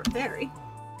materialistic for a fairy.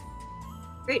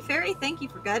 Great fairy, thank you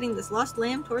for guiding this lost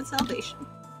lamb toward salvation.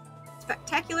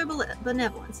 Spectacular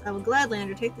benevolence. I will gladly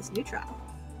undertake this new trial.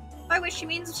 By which she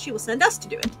means she will send us to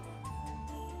do it.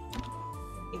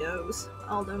 He knows.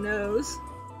 Aldo knows.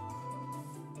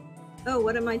 Oh,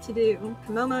 what am I to do?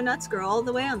 Komomo nuts grow all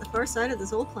the way on the far side of the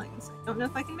Zol Plains. I don't know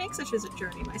if I can make such a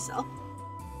journey myself.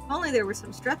 If only there were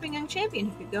some strapping young champion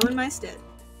who could go in my stead.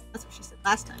 That's what she said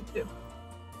last time, too.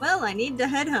 Well, I need to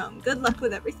head home. Good luck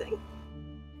with everything.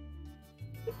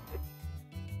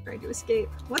 Trying to escape.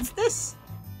 What's this?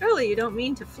 Surely you don't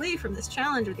mean to flee from this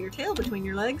challenge with your tail between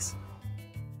your legs.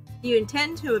 Do you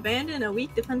intend to abandon a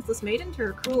weak, defenseless maiden to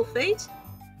her cruel fate?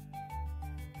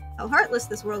 How heartless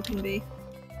this world can be.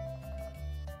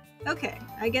 Okay,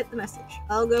 I get the message.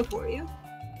 I'll go for you.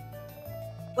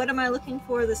 What am I looking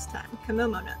for this time?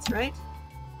 Komomo nuts, right?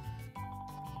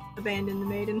 Abandon the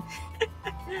maiden.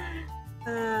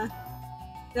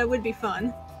 That would be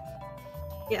fun.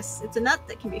 Yes, it's a nut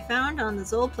that can be found on the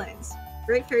Zol Plains.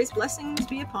 Great Fairy's blessings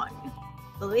be upon you.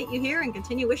 I'll wait you here and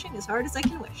continue wishing as hard as I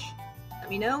can wish. Let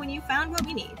me know when you've found what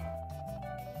we need.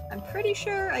 I'm pretty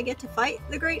sure I get to fight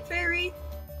the Great Fairy,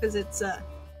 because it's,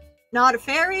 not a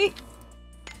fairy.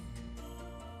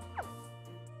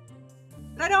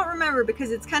 But I don't remember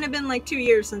because it's kind of been like 2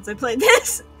 years since I played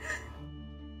this.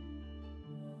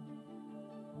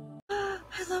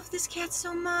 I love this cat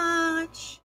so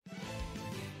much.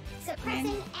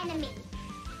 Suppressing enemy.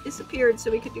 Disappeared so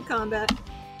we could do combat.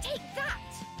 Take that!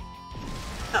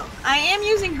 Oh, I am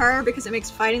using her because it makes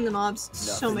fighting the mobs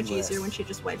so Nothing much less easier when she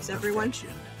just wipes everyone.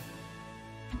 Perfection.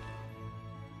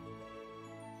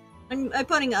 I'm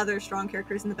putting other strong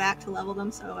characters in the back to level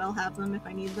them, so I'll have them if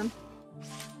I need them.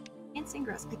 Dancing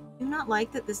grass. I do not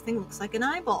like that this thing looks like an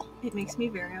eyeball. It makes me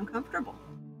very uncomfortable.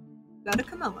 Got a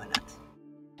Komomo nut.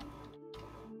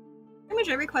 Pretty much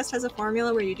every quest has a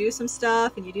formula where you do some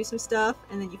stuff, and you do some stuff,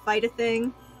 and then you fight a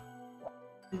thing,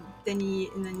 and then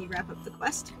you wrap up the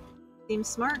quest. Seems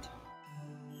smart.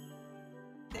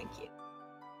 Thank you.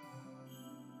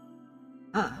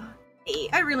 Hey,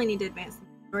 I really need to advance the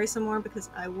story some more because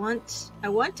I want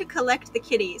to collect the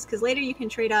kitties, because later you can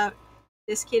trade out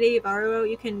this kitty, Baruo.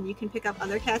 You can pick up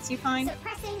other cats you find.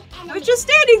 Suppressing enemy. I was just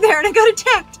standing there and I got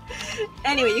attacked.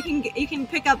 Anyway, you can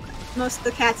pick up most of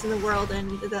the cats in the world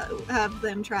and have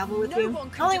them travel with you.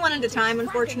 Only one at a time,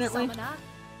 unfortunately.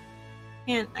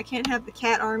 I can't have the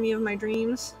cat army of my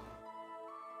dreams.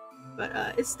 But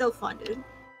it's still fun to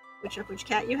switch up which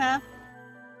cat you have.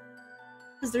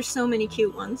 Because there's so many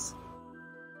cute ones.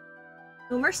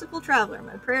 O merciful traveler,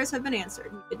 my prayers have been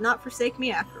answered. You did not forsake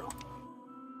me after all.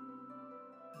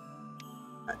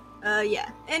 Yeah.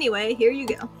 Anyway, here you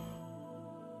go.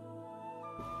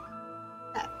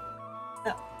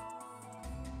 Oh.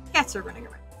 Cats are running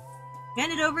around.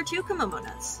 Hand it over to Komomo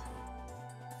nuts.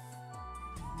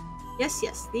 Yes,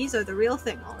 yes, these are the real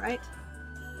thing, all right.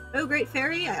 Oh, great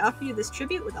fairy, I offer you this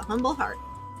tribute with a humble heart.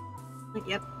 Like,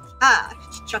 yep. Ah,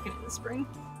 she's chucking it in the spring.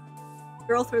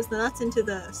 Girl throws the nuts into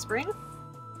the spring.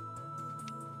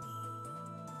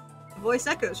 A voice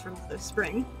echoes from the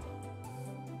spring.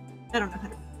 I don't know how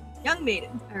to... Young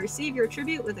maiden, I receive your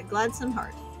tribute with a gladsome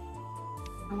heart.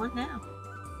 I want now.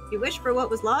 If you wish for what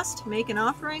was lost, make an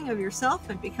offering of yourself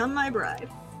and become my bride.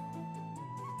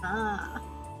 Ah.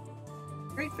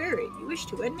 Great fairy, you wish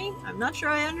to wed me? I'm not sure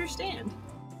I understand.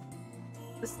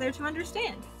 What's there to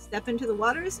understand? Step into the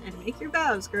waters and make your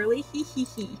vows, girly. Hee hee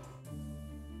hee.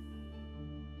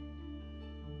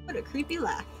 What a creepy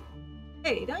laugh.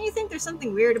 Hey, don't you think there's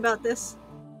something weird about this?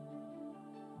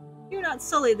 Do not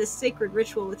sully this sacred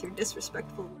ritual with your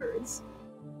disrespectful words.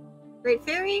 Great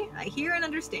fairy, I hear and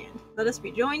understand. Let us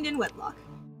be joined in wedlock.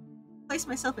 Place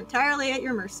myself entirely at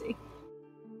your mercy.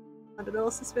 Not at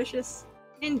all suspicious?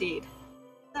 Indeed.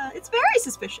 It's very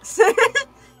suspicious.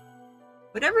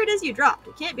 Whatever it is you dropped,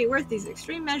 it can't be worth these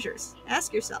extreme measures.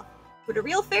 Ask yourself, would a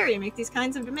real fairy make these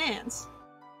kinds of demands?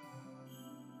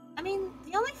 I mean,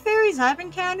 the only fairies I've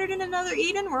encountered in Another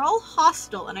Eden were all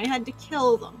hostile, and I had to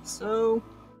kill them, so...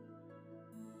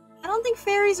 I don't think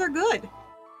fairies are good.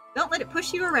 Don't let it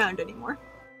push you around anymore.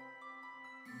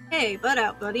 Hey, butt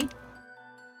out, buddy.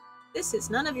 This is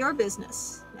none of your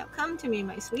business. Now come to me,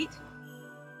 my sweet.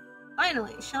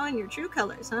 Finally, showing your true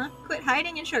colors, huh? Quit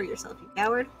hiding and show yourself, you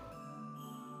coward.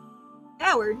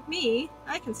 Coward? Me?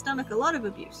 I can stomach a lot of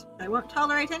abuse, but I won't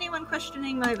tolerate anyone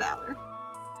questioning my valor.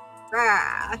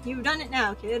 Rah! You've done it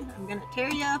now, kid. I'm gonna tear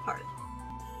you apart.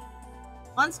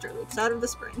 Monster leaps out of the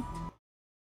spring.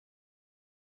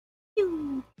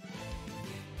 Pew!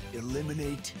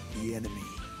 Eliminate the enemy.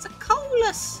 It's a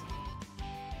Colas!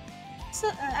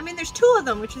 I mean, there's two of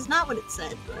them, which is not what it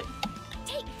said, but...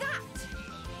 Take that!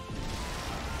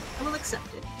 I will accept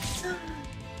it.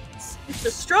 It's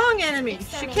a strong enemy!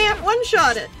 She can't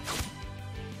one-shot it!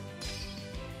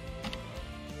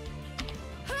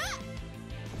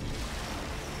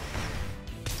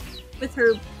 With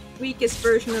her weakest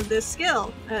version of this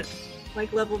skill, at,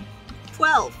 like, level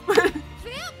 12.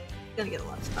 Gonna get a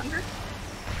lot stronger.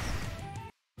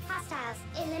 Hostiles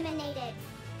eliminated.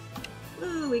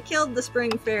 Ooh, we killed the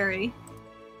spring fairy.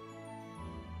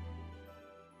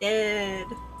 Dead.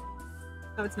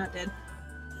 Oh, it's not dead.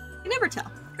 You can never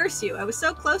tell. Curse you, I was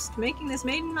so close to making this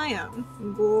maiden my own.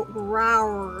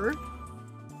 Grower.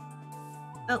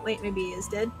 Oh, wait, maybe he is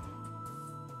dead.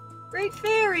 Great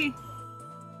fairy!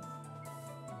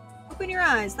 Open your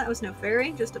eyes, that was no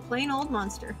fairy, just a plain old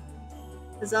monster.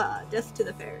 Huzzah, death to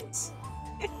the fairies.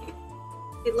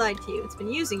 It lied to you, it's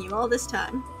been using you all this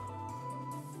time.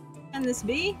 Can this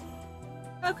be?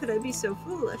 How could I be so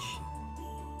foolish?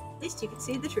 At least you can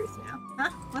see the truth now.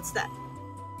 Huh? What's that?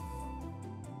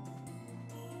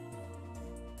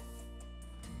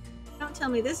 Don't tell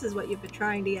me this is what you've been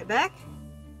trying to get back.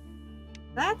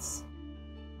 That's...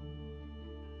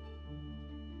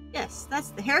 Yes, that's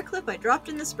the hair clip I dropped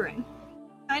in the spring.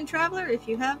 Kind traveler, if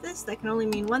you have this, that can only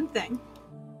mean one thing.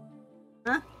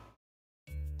 Huh?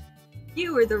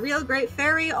 You were the real great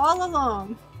fairy all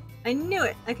along. I knew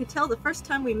it. I could tell the first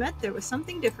time we met there was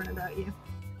something different about you.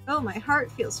 Oh, my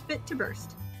heart feels fit to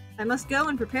burst. I must go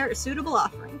and prepare a suitable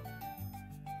offering.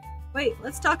 Wait,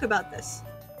 let's talk about this.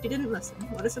 She didn't listen.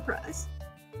 What a surprise.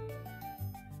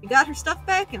 We got her stuff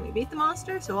back and we beat the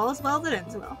monster, so all is well that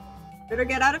ends well. Better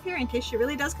get out of here in case she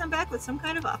really does come back with some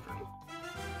kind of offering.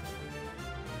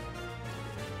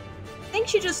 I think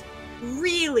she just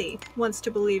really wants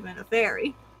to believe in a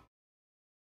fairy.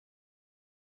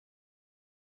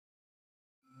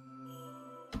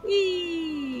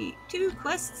 Whee! 2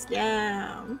 quests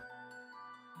down.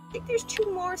 I think there's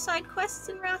 2 more side quests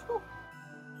in Raffle.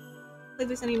 If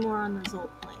there's any more on the Zol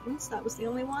Plains. That was the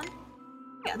only one.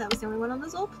 Yeah, that was the only one on the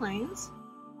Zol Plains.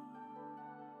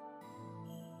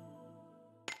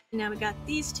 And now we got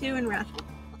these 2 in Raffle.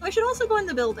 Oh, I should also go in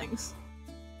the buildings.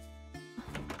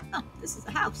 Oh, this is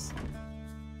a house.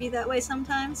 Be that way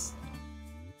sometimes.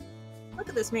 Look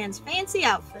at this man's fancy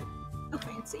outfit. So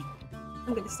fancy.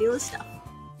 I'm gonna steal his stuff.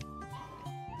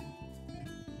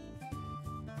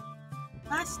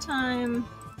 Last time,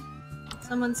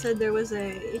 someone said there was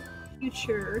a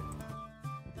future,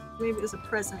 maybe it was a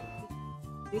present,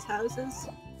 these houses.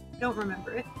 Don't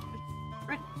remember it.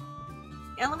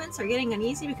 The elements are getting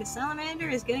uneasy because Salamander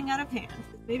is getting out of hand.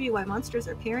 Maybe why monsters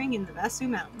are appearing in the Vasu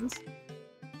Mountains.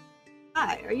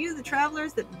 Hi, are you the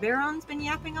travelers that Veron's been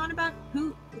yapping on about?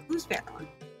 Who's Veron?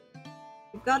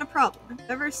 We've got a problem.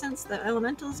 Ever since the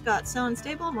elementals got so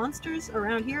unstable, monsters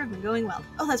around here have been going wild.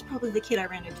 Oh, that's probably the kid I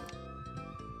ran into.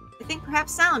 I think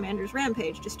perhaps Salamander's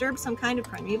rampage disturbed some kind of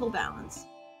primeval balance.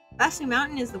 Vasu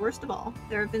Mountain is the worst of all.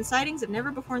 There have been sightings of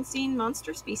never-before-seen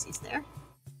monster species there.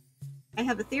 I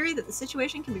have a theory that the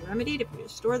situation can be remedied if we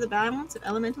restore the balance of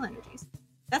elemental energies.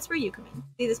 That's where you come in.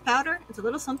 See this powder? It's a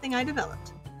little something I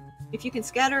developed. If you can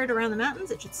scatter it around the mountains,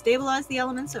 it should stabilize the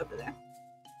elements over there.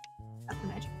 That's the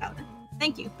magic powder.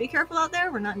 Thank you. Be careful out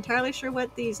there. We're not entirely sure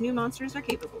what these new monsters are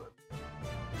capable of.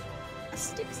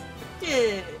 Quest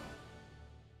accepted.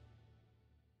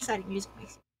 Exciting music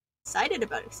makes you excited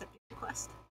about accepting the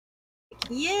quest.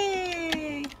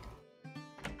 Yay!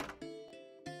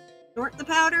 Snort the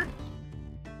powder?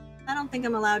 I don't think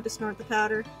I'm allowed to snort the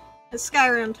powder. As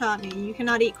Skyrim taught me, you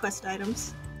cannot eat quest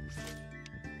items.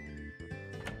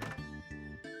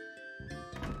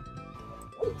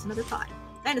 Oh, it's another pot.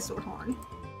 Dinosaur horn.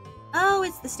 Oh,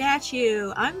 it's the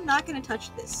statue. I'm not gonna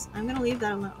touch this. I'm gonna leave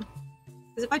that alone.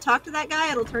 Because if I talk to that guy,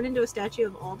 it'll turn into a statue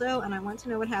of Aldo, and I want to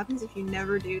know what happens if you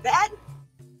never do that.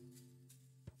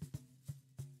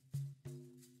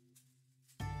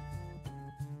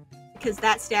 Because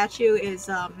that statue is,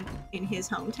 in his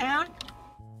hometown.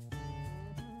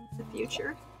 The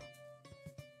future.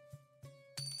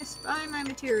 Just buy my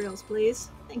materials, please.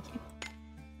 Thank you.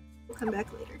 We'll come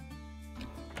back later.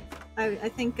 I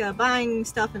think buying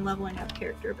stuff and leveling up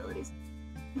character abilities.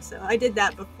 So I did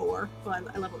that before. Well,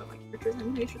 I leveled up my characters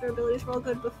and made sure their abilities were all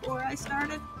good before I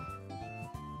started.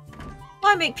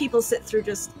 Why make people sit through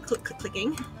just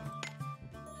clicking?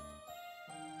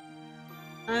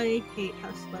 I hate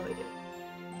how slow I do.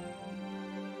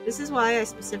 This is why I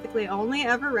specifically only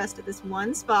ever rest at this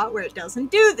one spot where it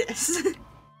doesn't do this.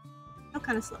 Oh,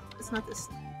 kind of slow. It's not this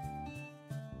slow.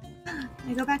 Can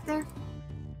I go back there?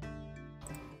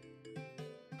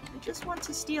 I just want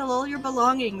to steal all your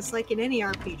belongings, like in any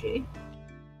RPG.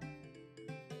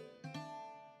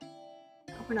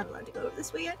 Oh, we're not allowed to go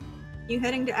this way yet. You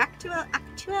heading to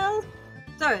Actuel?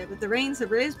 Sorry, but the rains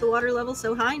have raised the water level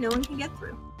so high no one can get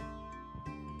through.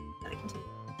 Gotta continue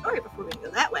the story before we can go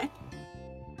that way.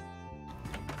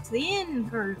 It's the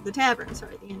inn, or the tavern,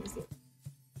 sorry, the inn is the inn.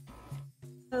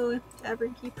 Oh,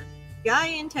 tavern keeper. Guy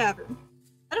in tavern.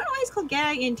 I don't know why he's called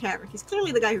Guy in tavern. He's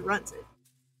clearly the guy who runs it.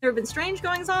 There have been strange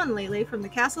goings-on lately, from the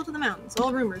castle to the mountains.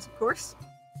 All rumors, of course.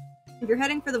 If you're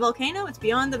heading for the volcano, it's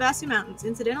beyond the Vasu Mountains.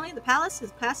 Incidentally, the palace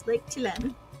is past Lake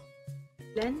Tilen.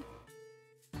 Tilen?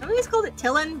 I always called it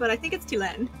Tilen, but I think it's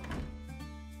Tilen.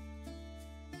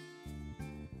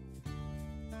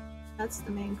 That's the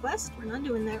main quest. We're not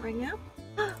doing that right now.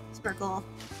 Sparkle.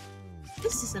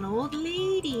 This is an old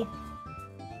lady.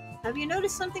 Have you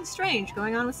noticed something strange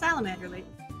going on with Salamander lately?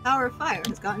 The power of fire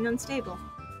has gotten unstable.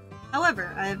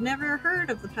 However, I have never heard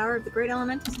of the power of the great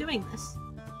elementals doing this.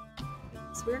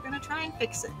 So we're gonna try and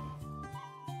fix it.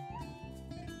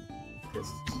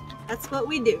 Because that's what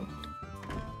we do.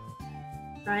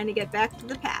 Trying to get back to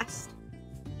the past.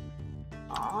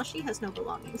 Aw, she has no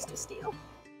belongings to steal.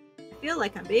 I feel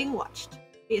like I'm being watched.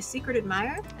 Be a secret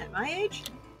admirer at my age?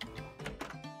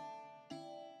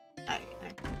 I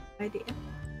have no idea.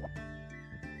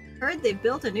 Heard they've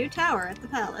built a new tower at the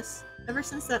palace. Ever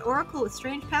since that oracle with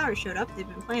strange powers showed up, they've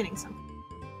been planning something.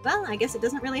 Well, I guess it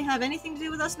doesn't really have anything to do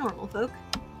with us normal folk.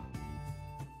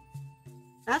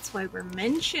 That's why we're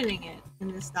mentioning it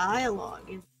in this dialogue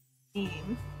in the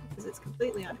game, because it's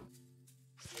completely unimportant.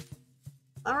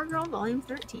 Flower Girl, Volume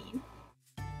 13.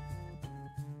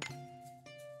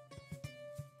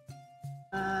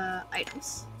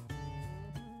 Items.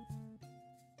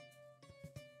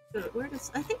 So where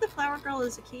does... I think the Flower Girl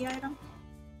is a key item.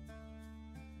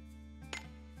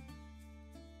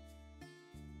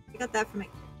 I got that from a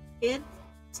kid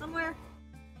somewhere.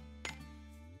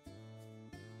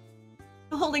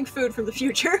 Holding food from the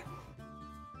future.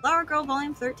 Flower Girl,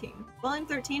 Volume 13. Volume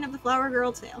 13 of the Flower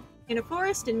Girl tale. In a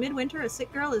forest in midwinter, a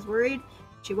sick girl is worried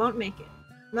she won't make it.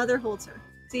 Her mother holds her.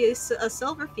 See a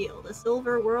silver field, a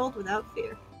silver world without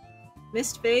fear.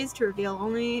 Mist fades to reveal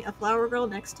only a flower girl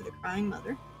next to the crying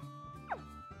mother.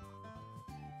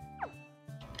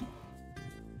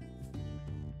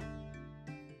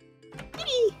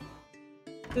 Kitty!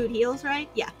 Food heals, right?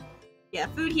 Yeah. Yeah,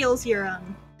 food heals your,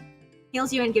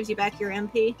 heals you and gives you back your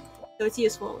MP, so it's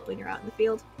useful when you're out in the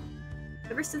field.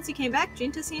 Ever since he came back,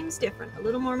 Jinta seems different, a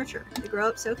little more mature. They grow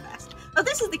up so fast. Oh,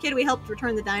 this is the kid we helped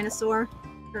return the dinosaur,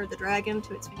 or the dragon,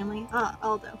 to its family. Ah,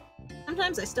 Aldo.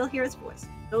 Sometimes I still hear its voice.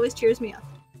 It always cheers me up.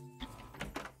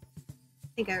 I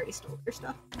think I already stole their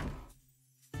stuff.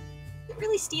 Is it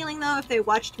really stealing, though, if they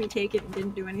watched me take it and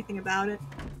didn't do anything about it?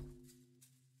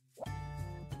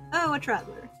 Oh, a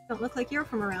traveler. Don't look like you're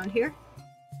from around here.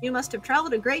 You must have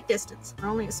traveled a great distance. We're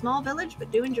only a small village,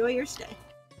 but do enjoy your stay.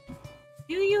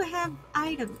 Do you have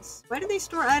items? Why do they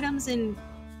store items in...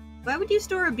 Why would you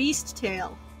store a beast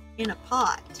tail in a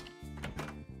pot?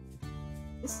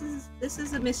 This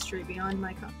is a mystery beyond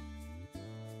my comprehension.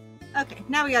 Okay,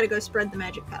 now we gotta go spread the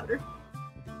magic powder.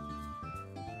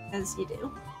 As you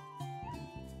do.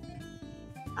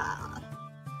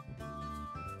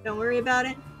 Don't worry about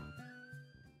it.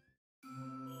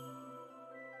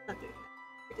 Not doing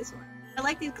that. This one. I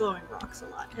like these glowing rocks a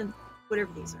lot, and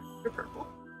whatever these are. They're purple.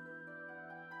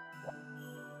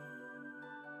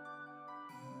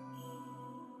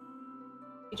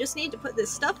 You just need to put this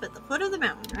stuff at the foot of the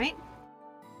mountain, right?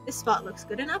 This spot looks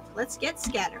good enough. Let's get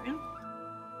scattering.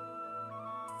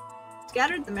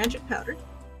 Scattered the magic powder.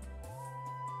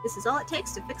 This is all it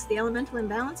takes to fix the elemental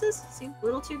imbalances. Seems a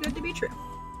little too good to be true.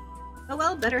 Oh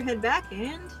well, better head back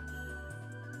and...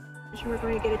 I'm sure we're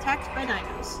going to get attacked by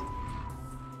dinos.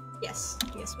 Yes,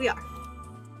 yes we are.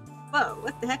 Whoa,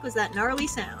 what the heck was that gnarly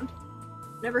sound?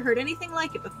 Never heard anything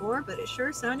like it before, but it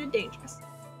sure sounded dangerous.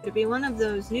 Could it be one of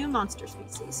those new monster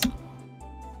species?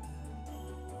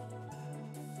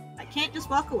 I can't just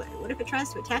walk away. What if it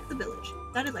tries to attack the village?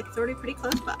 Sounded like it's already pretty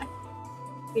close by.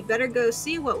 We'd better go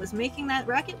see what was making that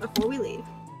racket before we leave.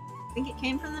 I think it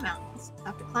came from the mountains.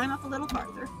 Have to climb up a little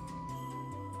farther.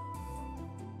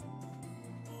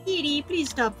 Edie, please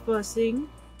stop fussing.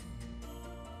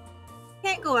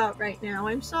 Can't go out right now,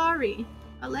 I'm sorry.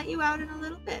 I'll let you out in a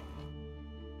little bit.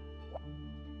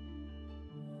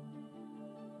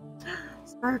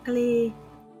 Sparkly.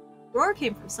 Roar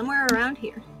came from somewhere around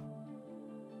here.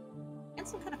 And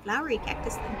some kind of flowery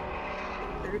cactus thing.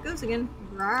 There it goes again.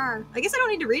 Rawr. I guess I don't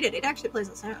need to read it, it actually plays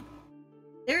a sound.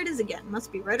 There it is again,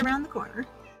 must be right around the corner.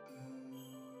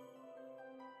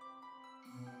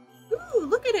 Ooh,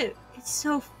 look at it! It's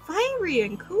so fiery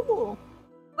and cool!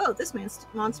 Whoa, this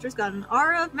monster's got an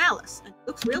aura of malice, and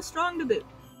looks real strong to boot.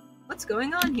 What's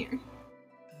going on here?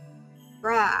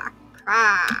 Rah!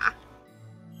 Rah!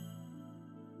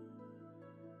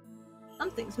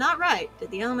 Something's not right.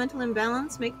 Did the elemental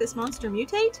imbalance make this monster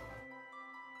mutate?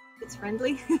 It's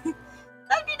friendly.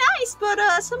 That'd be nice, but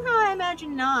somehow I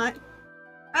imagine not.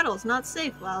 Battle's not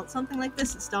safe while something like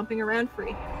this is stomping around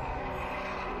free.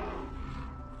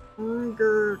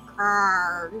 Grrrg.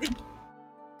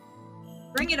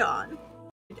 Bring it on.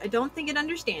 I don't think it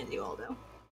understands you, Aldo.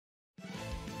 I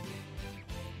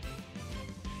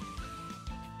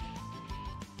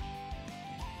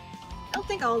don't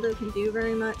think Aldo can do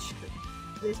very much.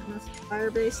 It isn't mostly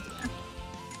fire-based. Yeah.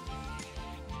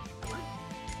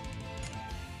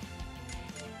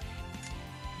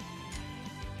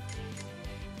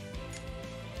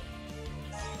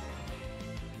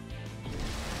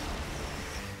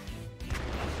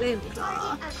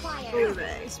 Flameclaw, Holy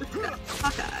Ray, Swift Cut,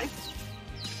 Hawkeye.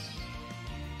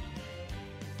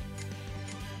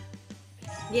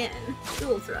 Again,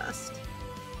 Dual Thrust.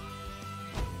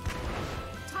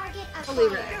 Target Holy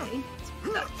acquired. Ray,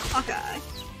 Swift Cut, Hawkeye.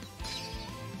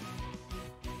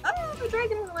 Oh, the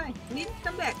dragon went away. I need to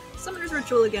come back. Summoner's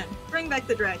Ritual again. Bring back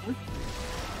the dragon.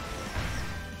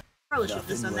 Probably should have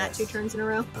just done that 2 turns in a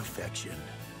row. Perfection.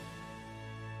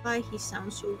 Why he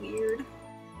sounds so weird.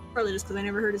 Probably just because I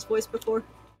never heard his voice before.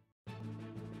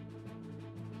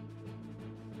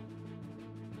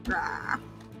 Rah.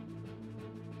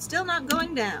 Still not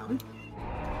going down.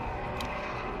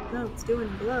 No, it's doing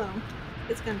a blow.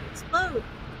 It's gonna explode.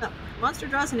 Oh, monster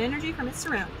draws an energy from its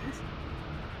surroundings.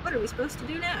 What are we supposed to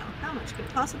do now? How much can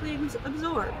it possibly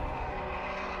absorb?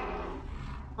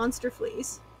 Monster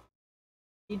flees.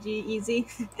 GG, easy.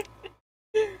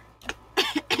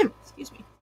 Excuse me.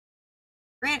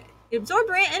 It absorbed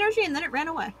energy and then it ran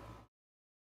away.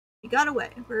 It got away.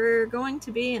 We're going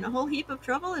to be in a whole heap of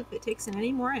trouble if it takes in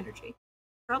any more energy.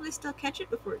 Probably still catch it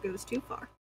before it goes too far.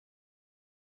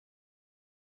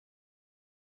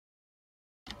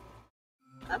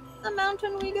 Up the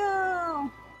mountain we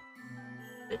go!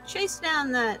 To chase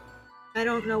down that... I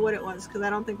don't know what it was, because I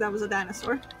don't think that was a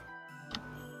dinosaur.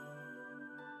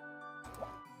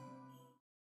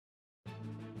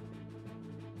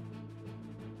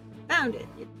 Found it.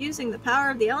 It's using the power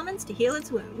of the elements to heal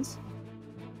its wounds.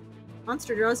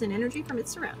 Monster draws in energy from its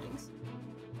surroundings.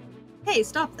 Hey,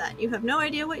 stop that. You have no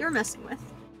idea what you're messing with.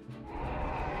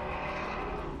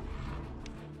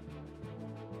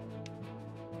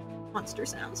 Monster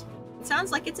sounds. It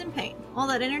sounds like it's in pain. All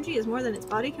that energy is more than its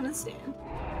body can withstand.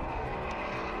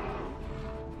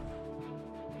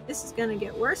 This is gonna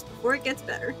get worse before it gets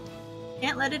better.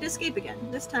 Can't let it escape again.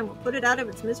 This time we'll put it out of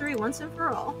its misery once and for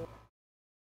all.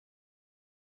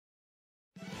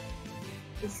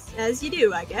 As you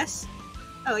do, I guess.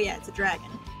 Oh yeah, it's a dragon.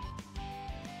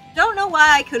 Don't know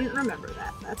why I couldn't remember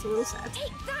that. That's a little sad.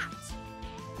 Take that!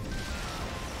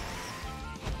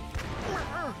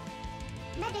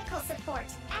 Medical support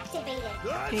activated.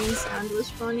 Pain sound was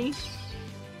funny.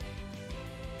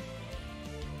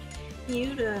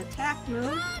 You to attack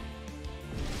mode.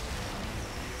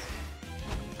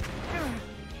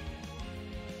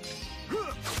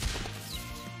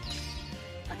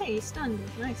 Oh, hey, you stunned me.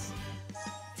 Nice.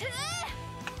 Just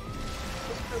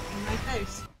poking my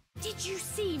face. Did you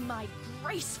see my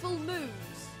graceful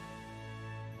moves?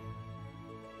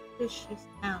 Does she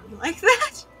sound like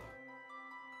that?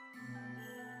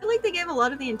 I feel like they gave a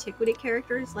lot of the Antiquity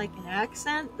characters like an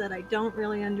accent that I don't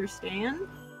really understand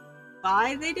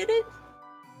why they did it.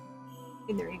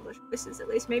 In their English voices, at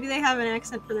least. Maybe they have an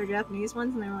accent for their Japanese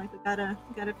ones, and they were like, we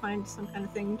gotta find some kind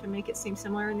of thing to make it seem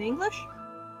similar in the English.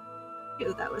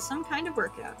 Ew, that was some kind of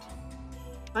workout.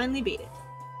 Finally beat it.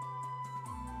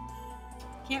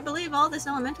 Can't believe all this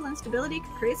elemental instability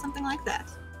could create something like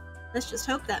that. Let's just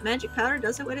hope that magic powder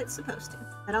does it what it's supposed to.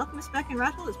 That alchemist back in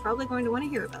Rattle is probably going to want to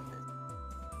hear about this.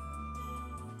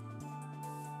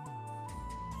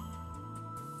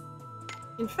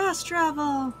 In fast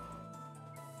travel!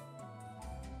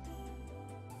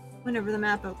 Whenever the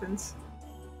map opens.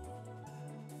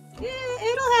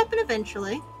 It'll happen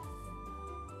eventually.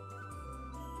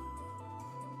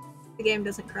 The game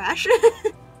doesn't crash.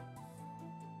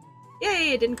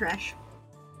 Yay, it didn't crash.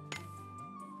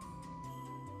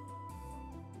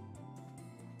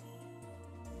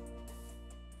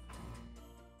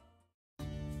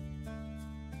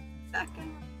 Back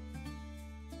in.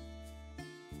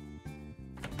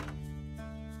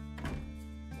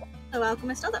 Oh,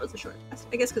 Alchemist. Oh, that was a short quest.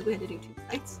 I guess because we had to do 2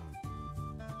 fights.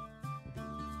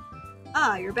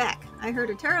 Ah, you're back. I heard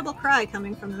a terrible cry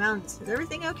coming from the mountains. Is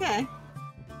everything okay?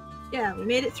 Yeah, we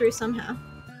made it through somehow.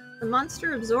 The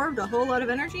monster absorbed a whole lot of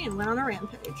energy and went on a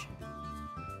rampage.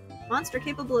 The monster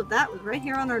capable of that was right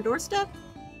here on our doorstep?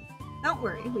 Don't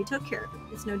worry, we took care of it.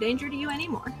 It's no danger to you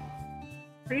anymore.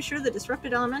 Pretty sure the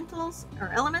disrupted elements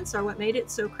are what made it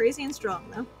so crazy and strong,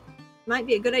 though. It might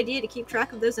be a good idea to keep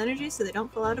track of those energies so they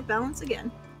don't fall out of balance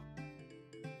again.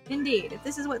 Indeed, if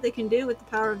this is what they can do with the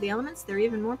power of the elements, they're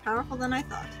even more powerful than I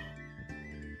thought.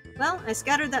 Well, I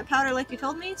scattered that powder like you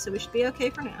told me, so we should be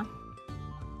okay for now.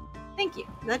 Thank you.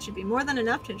 That should be more than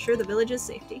enough to ensure the village's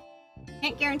safety.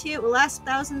 Can't guarantee it will last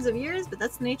thousands of years, but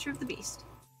that's the nature of the beast.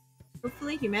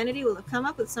 Hopefully, humanity will have come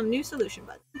up with some new solution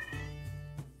by then.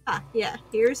 Ah, yeah,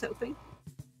 here's hoping.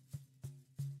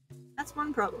 That's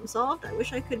one problem solved. I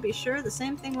wish I could be sure the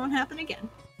same thing won't happen again.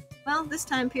 Well, this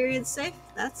time period's safe.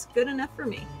 That's good enough for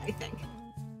me, I think.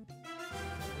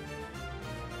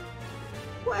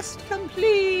 Quest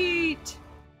complete!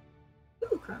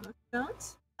 Ooh, chrono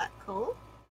stones, black coal,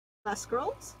 class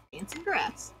scrolls, and some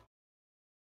grass.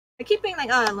 I keep being like,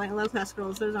 oh, I like low class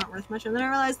scrolls, those aren't worth much, and then I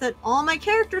realized that all my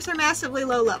characters are massively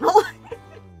low level.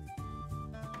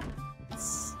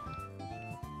 It's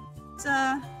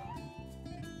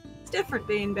different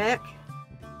being back.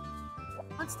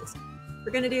 What's this?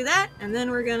 We're gonna do that, and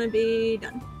then we're gonna be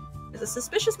done. There's a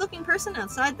suspicious looking person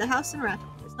outside the house in Rattle.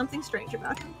 There's something strange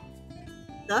about him.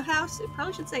 The house? It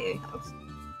probably should say a house.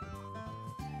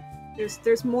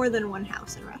 There's more than one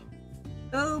house in Rattle.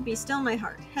 Oh, be still my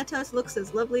heart. Hetos looks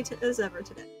as lovely as ever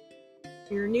today.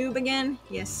 You're a noob again?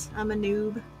 Yes, I'm a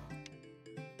noob.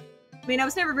 I mean, I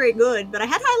was never very good, but I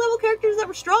had high-level characters that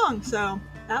were strong, so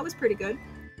that was pretty good.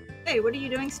 Hey, what are you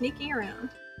doing sneaking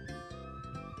around?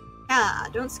 Ah,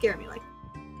 don't scare me like that.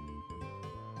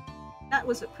 That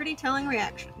was a pretty telling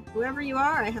reaction. Whoever you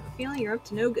are, I have a feeling you're up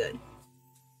to no good.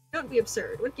 Don't be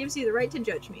absurd. What gives you the right to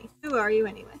judge me? Who are you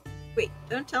anyway? Wait,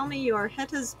 don't tell me you are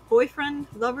Heta's boyfriend,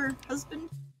 lover, husband?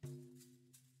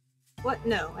 What?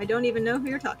 No, I don't even know who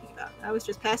you're talking about. I was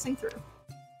just passing through.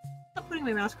 Stop putting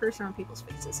my mouse cursor on people's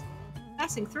faces.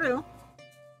 Passing through?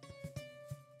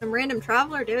 Some random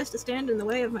traveler dares to stand in the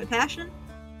way of my passion?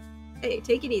 Hey,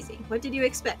 take it easy. What did you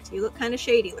expect? You look kinda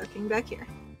shady lurking back here.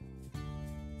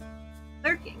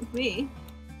 Lurking? Me?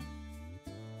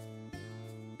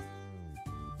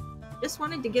 Just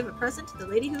wanted to give a present to the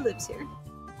lady who lives here.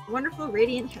 The wonderful,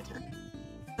 radiant Heta.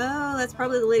 Oh, that's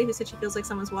probably the lady who said she feels like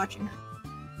someone's watching her.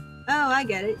 Oh, I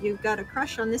get it. You've got a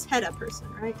crush on this Heta person,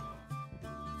 right?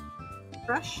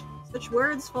 Crush? Such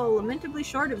words fall lamentably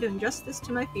short of doing justice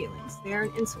to my feelings. They are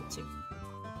an insult to me.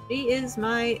 She is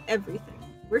my everything.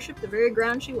 Worship the very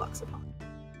ground she walks upon.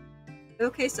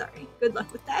 Okay, sorry. Good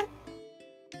luck with that.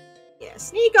 Yeah,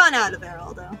 sneak on out of there,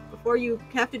 Aldo, before you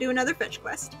have to do another fetch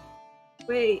quest.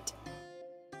 Wait.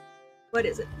 What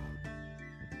is it?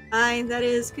 That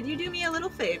is, could you do me a little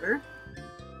favor?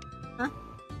 Huh?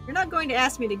 You're not going to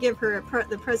ask me to give her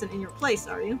the present in your place,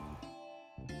 are you?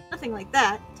 Nothing like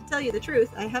that. To tell you the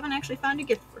truth, I haven't actually found a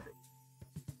gift for her.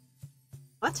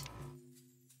 What?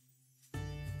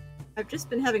 just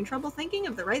been having trouble thinking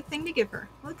of the right thing to give her.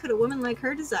 What could a woman like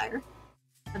her desire?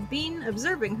 I've been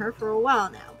observing her for a while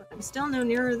now, but I'm still no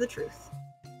nearer the truth.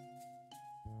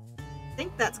 I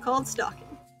think that's called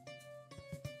stalking.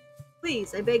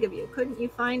 Please, I beg of you, couldn't you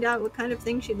find out what kind of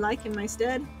thing she'd like in my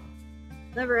stead?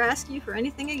 Never ask you for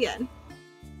anything again.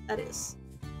 That is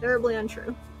terribly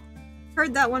untrue.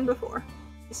 Heard that one before.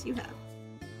 Yes, you have.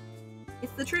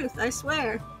 It's the truth, I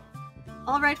swear.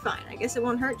 Alright, fine. I guess it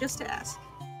won't hurt just to ask.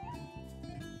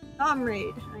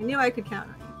 Comrade, I knew I could count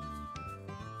on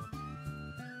you.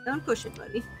 Don't push it,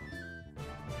 buddy.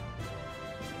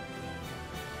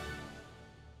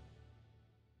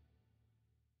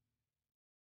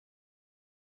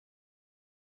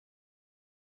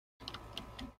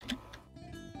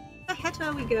 To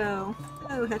Heta we go.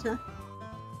 Hello, Heta.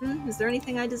 Is there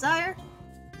anything I desire?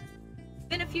 It's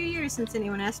been a few years since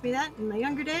anyone asked me that. In my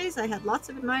younger days, I had lots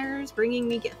of admirers bringing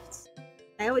me gifts.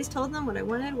 I always told them what I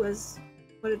wanted was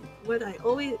I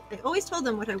always told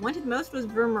them what I wanted most was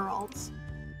vermeralds.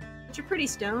 Such a pretty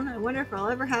stone. I wonder if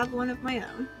I'll ever have one of my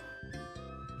own.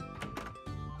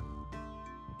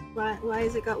 Why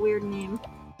has it got weird name?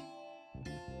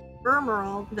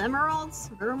 Vermeralds?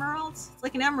 It's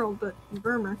like an emerald, but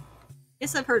vermer.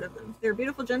 Yes, I've heard of them. They're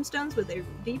beautiful gemstones with a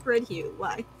deep red hue.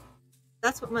 Why?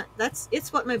 It's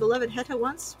what my beloved Heta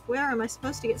wants. Where am I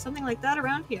supposed to get something like that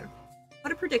around here?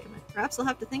 What a predicament. Perhaps I'll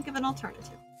have to think of an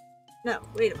alternative. No,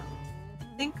 wait a moment.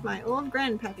 I think my old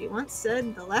grandpappy once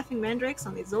said the laughing mandrakes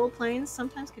on these old plains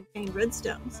sometimes contain red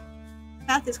stones. The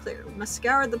path is clear. We must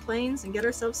scour the plains and get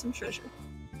ourselves some treasure.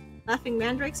 Laughing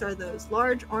mandrakes are those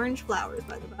large orange flowers,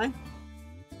 by the by.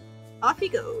 Off he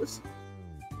goes.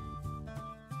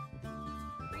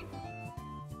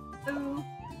 Hello.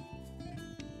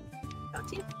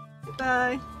 Got you.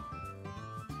 Goodbye.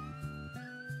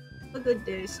 Have a good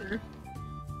day, sir.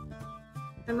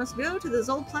 I must go to the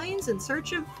Zol Plains in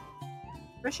search of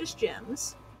precious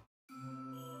gems.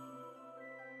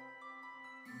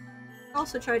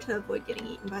 Also try to avoid getting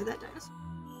eaten by that dinosaur.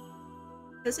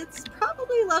 Because it's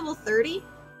probably level 30.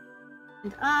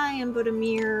 And I am but a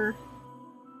mere...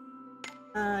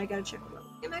 I gotta check what level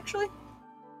I am, actually.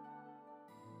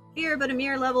 Here, but a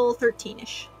mere level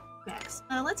 13-ish max.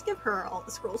 Let's give her all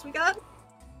the scrolls we got.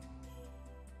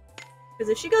 Because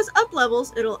if she goes up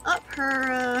levels, it'll up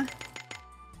her,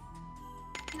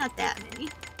 not that many.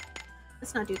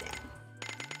 Let's not do that.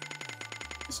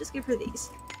 Let's just give her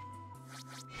these.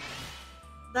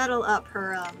 That'll up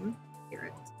her,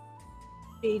 spirit.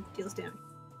 She deals damage.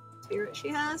 Spirit she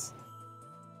has.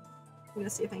 I'm gonna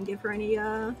see if I can give her any,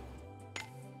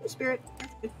 spirit.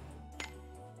 That's good.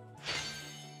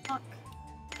 Lock.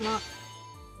 Lock.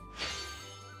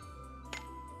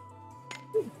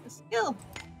 Ooh, a skill!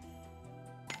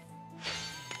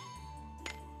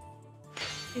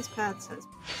 These paths has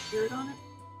spirit on it.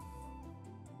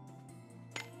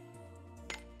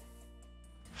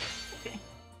 Okay.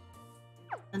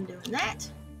 I'm doing that.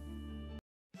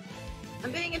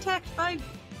 I'm being attacked by... I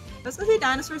was gonna say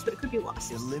dinosaurs, but it could be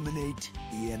wasps. Eliminate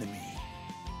the enemy.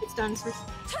 It's dinosaurs.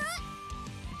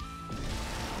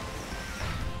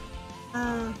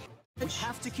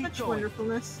 Such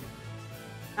wonderfulness.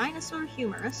 Dinosaur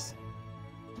humorous.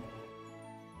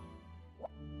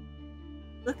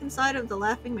 Look inside of the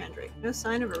laughing mandrake. No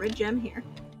sign of a red gem here.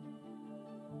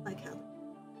 Like how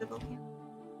the volcano.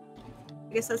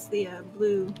 I guess that's the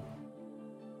blue,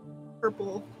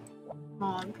 purple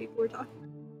mog people were talking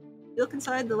about. You look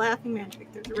inside the laughing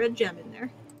mandrake. There's a red gem in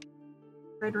there.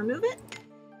 Try to remove it.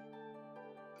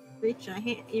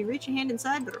 You reach a hand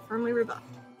inside, but are firmly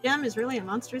rebuffed. Gem is really a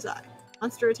monster's eye.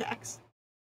 Monster attacks.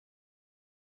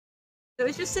 So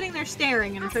he's just sitting there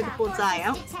staring, and I tried to pull its eye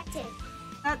out.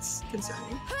 That's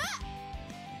concerning.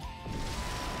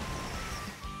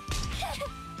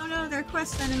 Oh no, they're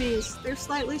quest enemies. They're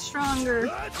slightly stronger.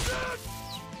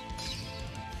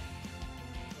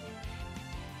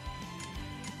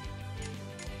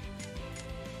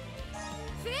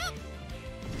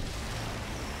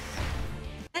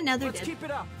 And now they're dead. Keep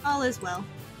it up. All is well.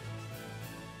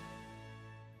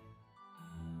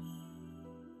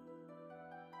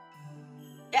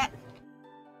 Yeah.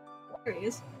 There he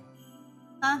is.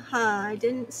 Haha, I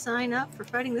didn't sign up for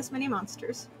fighting this many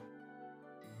monsters.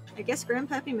 I guess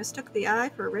Grandpappy mistook the eye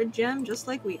for a red gem just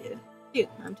like we did. Phew,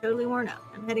 I'm totally worn out.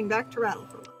 I'm heading back to Rattle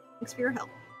for a while. Thanks for your help.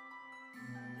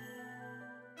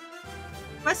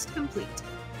 Quest complete.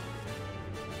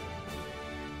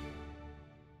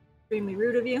 Extremely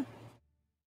rude of you.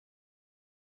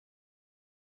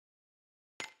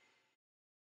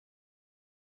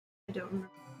 I don't remember.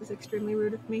 It was extremely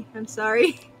rude of me. I'm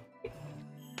sorry.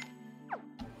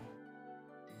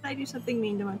 I do something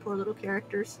mean to my poor little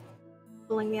characters.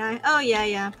 Pulling the eye. Oh,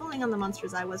 yeah. Pulling on the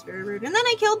monster's eye was very rude. And then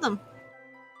I killed them.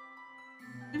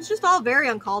 It was just all very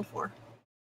uncalled for.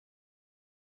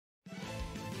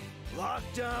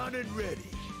 Locked down and ready.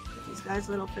 These guys'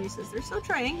 little faces, they're so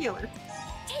triangular.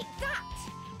 Take that!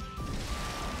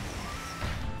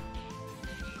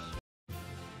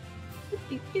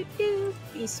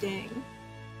 Feasting.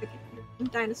 Okay,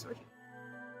 dinosaur. Here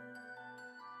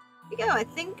we go. I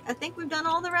think we've done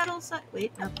all the rattles.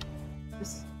 Wait, no.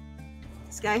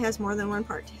 This guy has more than one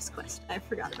part to his quest. I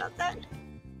forgot about that.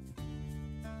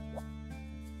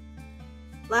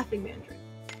 Laughing Mandarin.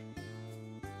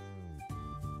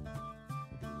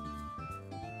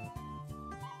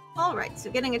 Alright, so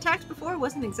getting attacked before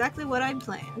wasn't exactly what I'd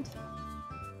planned.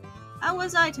 How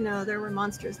was I to know there were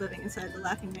monsters living inside the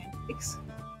Laughing Mandrakes?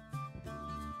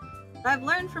 But I've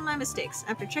learned from my mistakes.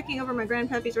 After checking over my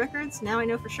grandpappy's records, now I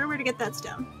know for sure where to get that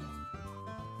stone.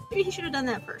 Maybe he should have done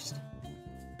that first.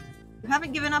 You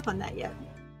haven't given up on that yet.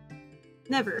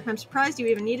 Never. I'm surprised you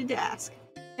even needed to ask.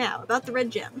 Now, about the red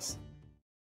gems.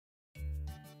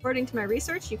 According to my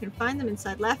research, you can find them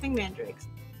inside Laughing Mandrakes.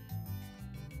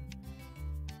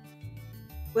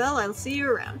 Well, I'll see you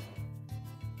around.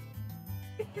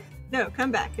 No,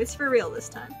 come back. It's for real this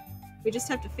time. We just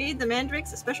have to feed the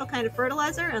mandrakes a special kind of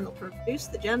fertilizer, and they'll produce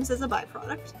the gems as a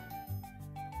byproduct.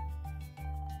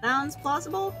 Sounds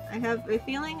plausible. I have a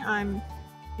feeling I'm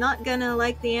not gonna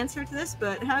like the answer to this,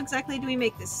 but how exactly do we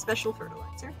make this special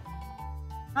fertilizer?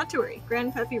 Not to worry.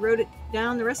 Grandpappy wrote it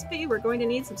down the recipe. We're going to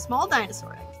need some small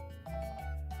dinosaur eggs.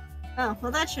 Oh,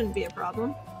 well that shouldn't be a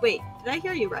problem. Wait, did I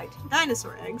hear you right?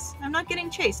 Dinosaur eggs? I'm not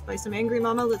getting chased by some angry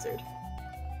mama lizard.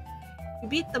 You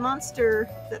beat the monster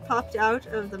that popped out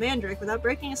of the mandrake without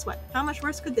breaking a sweat. How much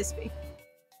worse could this be?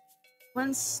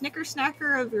 One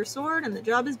snicker-snacker of your sword and the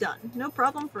job is done. No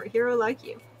problem for a hero like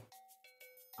you.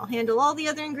 I'll handle all the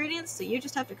other ingredients, so you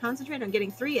just have to concentrate on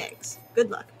getting 3 eggs. Good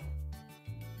luck.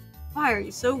 Why are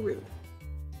you so rude?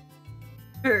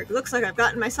 Erg, looks like I've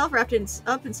gotten myself wrapped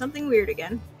up in something weird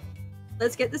again.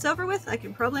 Let's get this over with. I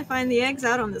can probably find the eggs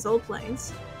out on this old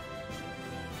plains.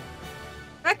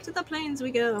 Back to the plains we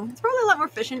go. It's probably a lot more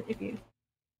efficient if you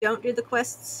don't do the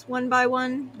quests one by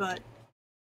one, but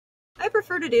I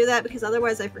prefer to do that because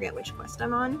otherwise I forget which quest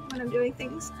I'm on when I'm doing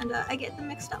things, and I get them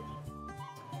mixed up.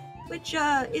 Which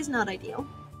is not ideal.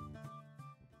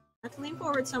 Not to lean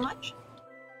forward so much.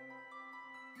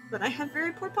 But I have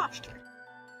very poor posture.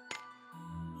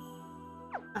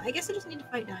 I guess I just need to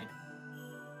fight Dino.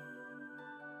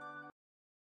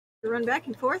 Run back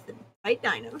and forth and fight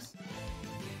dinos.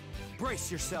 Brace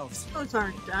yourselves. Those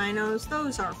aren't dinos,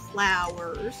 those are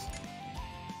flowers.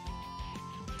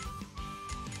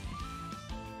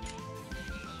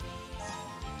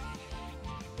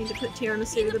 Need to put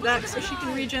Tiramisu to the back so she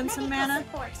can regen some mana.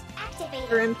 Or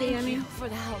MP, I mean. For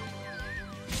the help.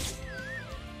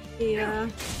 The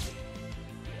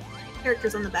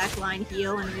characters on the back line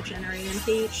heal and regenerate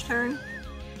MP each turn.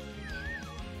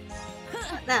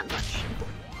 Not that much.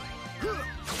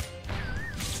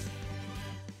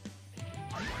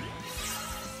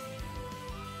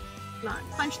 Come on,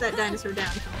 punch that dinosaur down,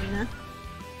 Felina.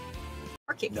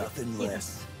 Or kick it. Nothing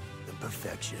less than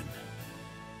perfection.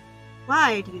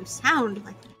 Why do you sound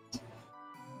like that?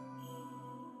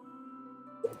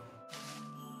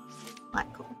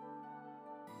 Black coal.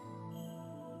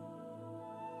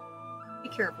 Be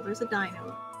careful, there's a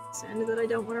dino at this end that I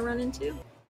don't want to run into.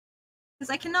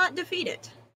 Because I cannot defeat it.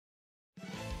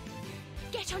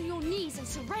 Get on your knees and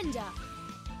surrender.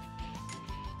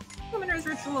 Summoner's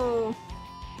Ritual.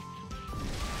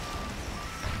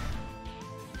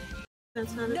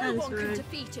 That's not a No one dinosaur can egg.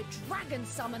 defeat a dragon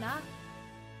summoner.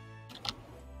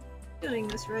 Doing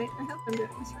this right. I hope I'm doing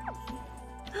this right.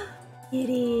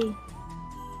 Kitty.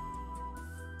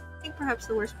 I think perhaps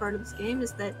the worst part of this game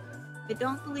is that I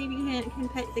don't believe you can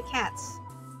pet the cats.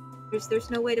 There's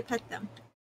no way to pet them.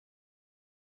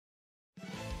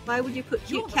 Why would you put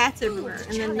cute cats everywhere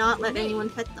and then not let anyone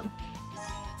pet them?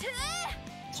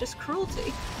 It's just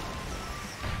cruelty.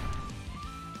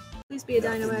 Please be a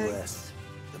dino Nothing egg. less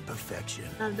than perfection.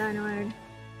 Not a dino egg.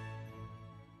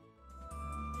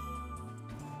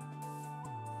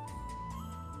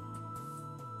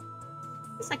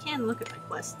 I guess I can look at my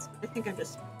quests. I think I'm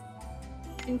just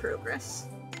in progress.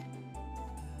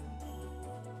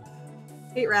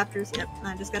 8 raptors. Yep,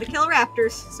 I just gotta kill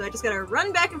raptors. So I just gotta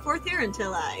run back and forth here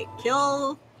until I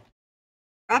kill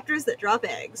raptors that drop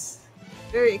eggs.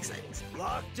 Very exciting.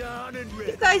 Locked down and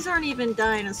ready. You guys aren't even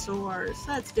dinosaurs.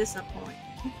 That's disappointing.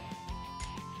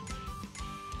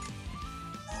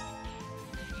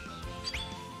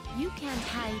 You can't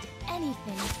hide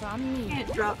anything from You me.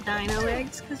 can't drop dino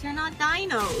eggs because you're not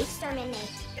dinos.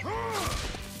 Exterminate.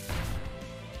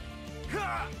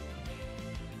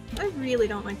 I really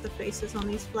don't like the faces on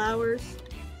these flowers.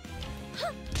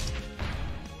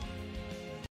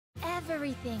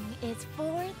 Everything is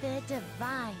for the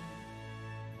divine.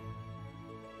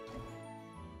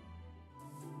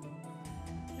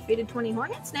 Defeated 20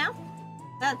 hornets now.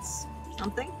 That's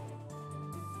something.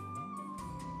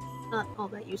 Not all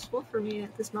that useful for me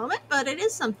at this moment, but it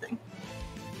is something.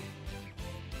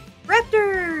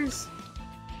 Raptors!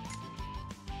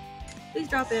 Please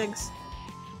drop eggs.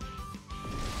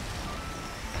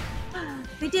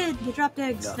 They did! They dropped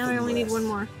eggs. Nothing now I only need less one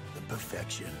more. than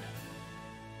perfection.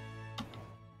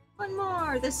 One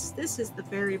more! This is the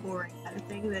very boring kind of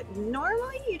thing that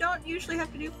normally you don't usually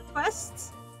have to do for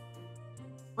quests.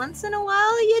 Once in a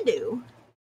while you do.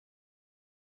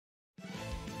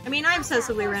 I mean, I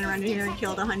obsessively ran around here and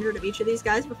killed 100 of each of these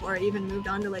guys before I even moved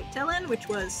on to Lake Tillin, which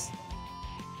was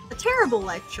a terrible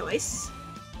life choice.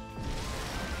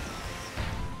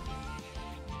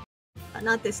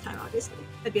 Not this time, obviously.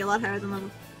 I'd be a lot higher than level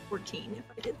 14 if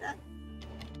I did that.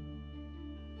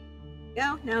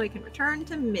 Go. Now we can return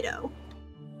to Middo.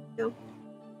 Go.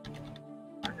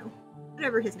 I don't know.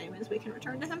 Whatever his name is, we can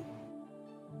return to him.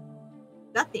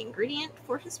 Got the ingredient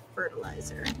for his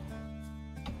fertilizer.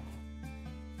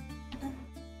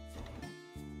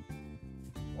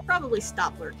 Probably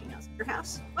stop lurking outside your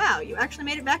house. Wow, you actually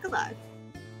made it back alive.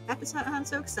 Happy I'm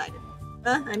so excited.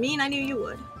 I mean, I knew you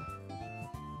would.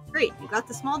 Great, you got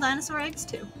the small dinosaur eggs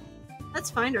too. Let's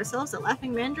find ourselves a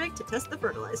laughing mandrake to test the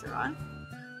fertilizer on.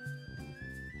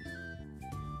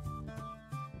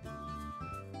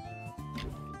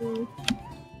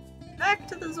 Back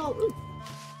to the Zol. Ooh,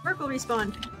 Merkle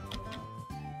respawned.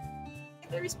 I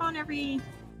think they respawn every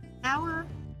hour,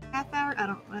 half hour. I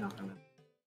don't remember.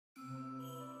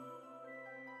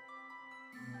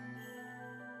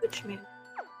 Which man?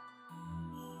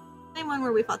 Same one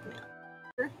where we fought the man.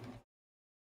 Sure.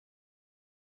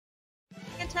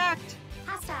 Attacked.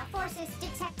 Hostile forces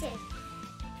detected.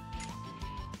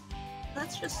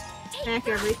 Let's just snack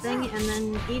everything and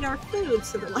then eat our food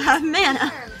so that we'll have mana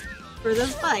Confirmed. for the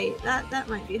fight. That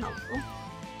might be helpful.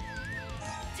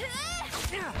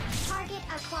 Target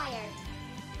acquired.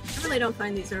 I really don't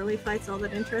find these early fights all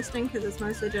that interesting because it's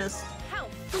mostly just How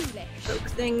foolish. poke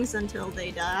things until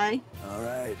they die.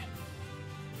 Alright.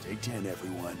 Take 10,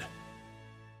 everyone.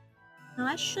 No,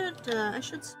 I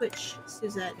should switch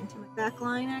Suzette into my back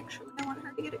line, actually. I want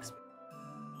her to get experience.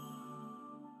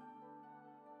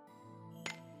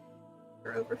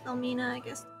 Or over Felmina, I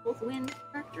guess, both wind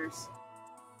characters.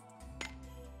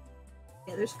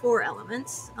 Yeah, there's 4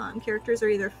 elements. Characters are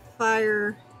either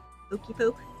fire, pokey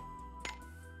poke.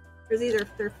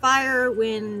 They're fire,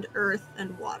 wind, earth,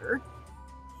 and water.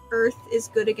 Earth is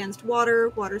good against water,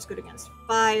 water's good against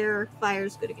fire,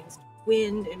 fire's good against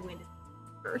wind, and wind is good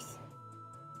against earth.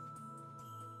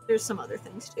 There's some other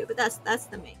things too, but that's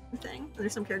the main thing.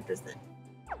 There's some characters that,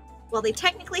 while they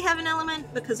technically have an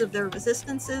element because of their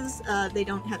resistances, they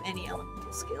don't have any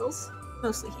elemental skills.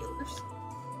 Mostly healers.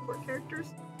 Support characters.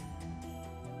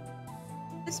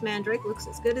 This mandrake looks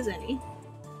as good as any.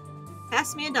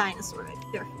 Pass me a dinosaur egg,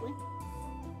 carefully.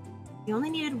 You only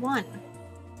needed 1.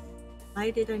 Why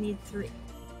did I need 3?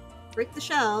 Break the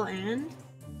shell and...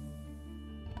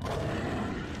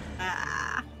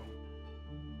 Ah.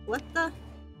 What the?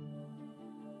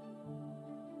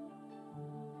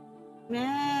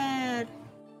 Mad.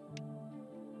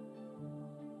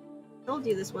 Told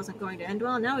you this wasn't going to end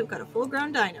well. Now we've got a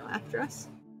full-grown dino after us.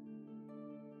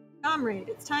 Comrade,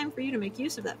 it's time for you to make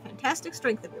use of that fantastic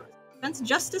strength of yours. Commence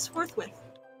justice forthwith.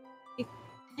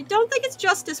 I don't think it's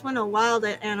justice when a wild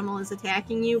animal is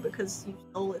attacking you because you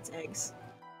stole its eggs.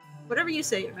 Whatever you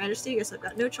say, Your Majesty, I guess I've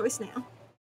got no choice now.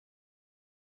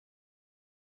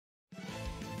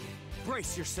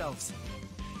 Brace yourselves.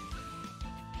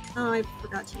 Oh, I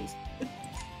forgot to use it.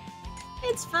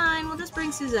 It's fine, we'll just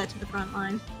bring Suzette to the front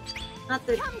line. Not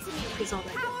that she's all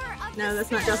that good. No,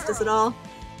 that's not justice at all.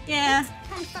 Yeah.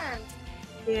 Confirmed.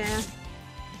 Yeah.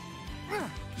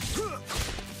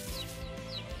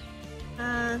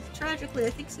 Tragically, I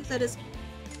think Suzette is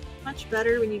much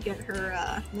better when you get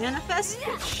her manifest,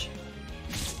 which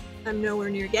I'm nowhere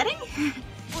near getting.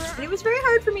 And it was very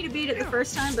hard for me to beat it the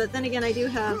first time, but then again, I do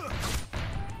have...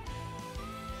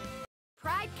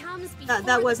 Pride comes before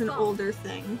that was the an fall. older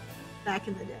thing back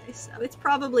in the day, so it's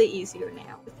probably easier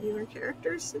now with newer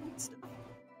characters and stuff.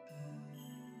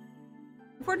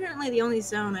 Unfortunately, the only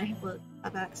zone I will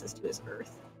have access to is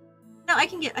Earth. No, I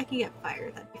can get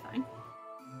fire. That'd be fine.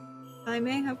 I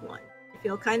may have one. I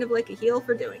feel kind of like a heel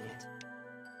for doing it.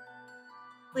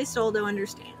 At least Aldo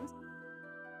understands.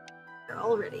 You're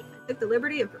all ready. I took the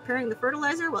liberty of preparing the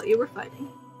fertilizer while you were fighting.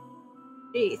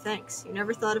 Gee, thanks. You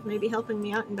never thought of maybe helping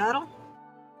me out in battle?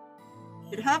 We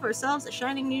should have ourselves a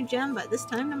shining new gem by this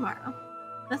time tomorrow.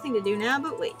 Nothing to do now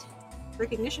but wait. As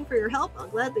recognition for your help, I'll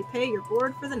gladly pay your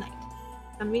board for the night.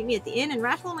 Come meet me at the inn in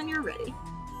Rattle when you're ready.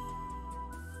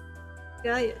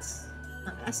 Guy is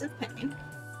a massive pain.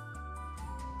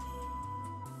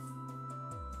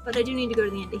 But I do need to go to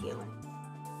the inn to heal him.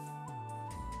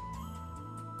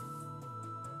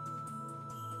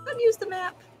 Could use the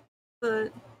map,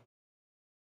 but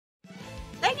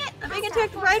dang it! I'm being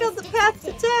attacked right on the path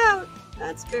to town!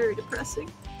 That's very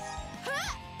depressing.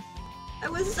 I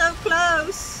was so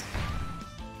close!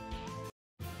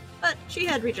 But she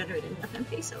had regenerated enough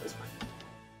MP, so it was fine.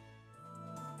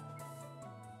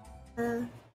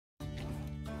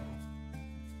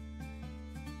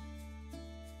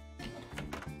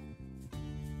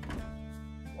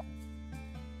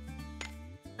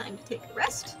 Time to take a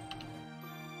rest.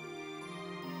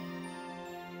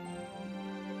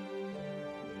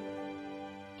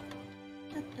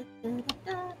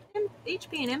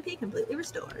 HP and MP completely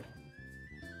restored.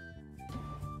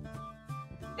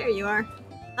 There you are.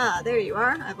 Ah, there you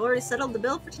are. I've already settled the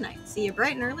bill for tonight. See you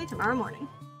bright and early tomorrow morning.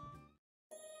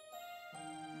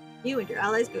 You and your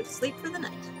allies go to sleep for the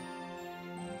night.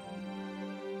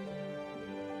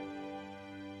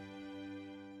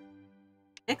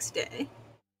 Next day.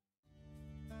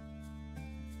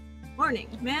 Morning.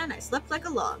 Man, I slept like a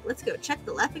log. Let's go check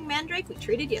the laughing mandrake we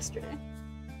treated yesterday.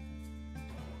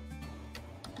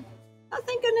 Oh,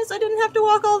 thank goodness I didn't have to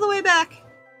walk all the way back.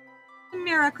 A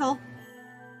miracle.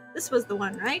 This was the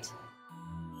one, right?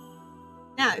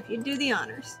 Now, if you'd do the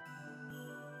honors.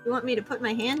 You want me to put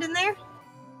my hand in there?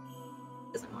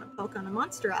 Doesn't want to poke on a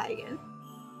monster eye again.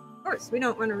 Of course, we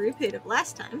don't want a repeat of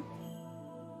last time.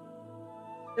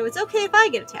 So it's okay if I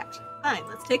get attacked. Fine,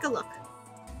 let's take a look.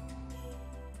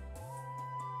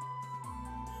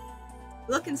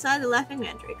 Look inside the laughing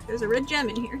mandrake. There's a red gem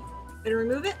in here. Gonna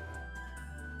remove it?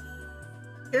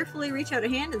 Carefully reach out a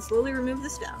hand and slowly remove the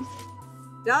stone.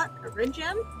 Got a red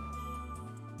gem?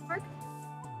 Mark?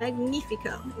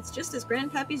 Magnifico. It's just as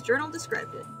Grandpappy's journal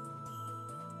described it.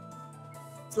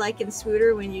 It's like in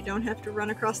Swooter when you don't have to run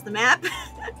across the map.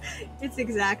 It's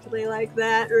exactly like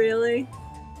that, really.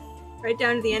 Right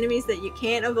down to the enemies that you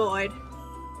can't avoid.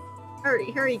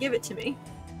 Hurry, hurry, give it to me.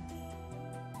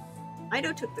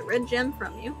 Ido took the red gem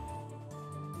from you.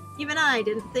 Even I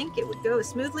didn't think it would go as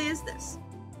smoothly as this.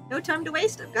 No time to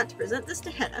waste, I've got to present this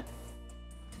to Hedda.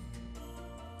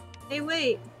 Hey,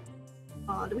 wait.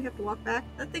 Aw, do we have to walk back?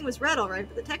 That thing was red alright,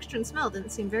 but the texture and smell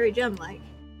didn't seem very gem-like.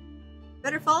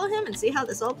 Better follow him and see how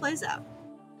this all plays out.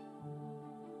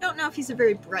 Don't know if he's a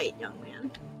very bright young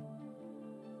man.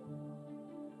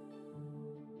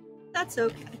 That's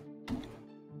okay.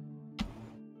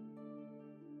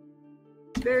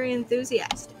 He's very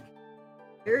enthusiastic.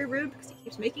 Very rude because he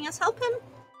keeps making us help him.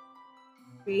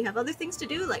 We have other things to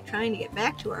do, like trying to get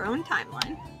back to our own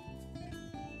timeline.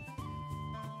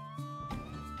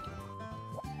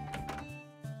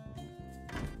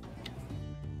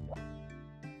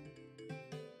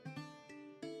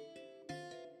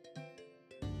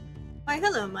 Why,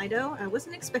 hello, Mido. I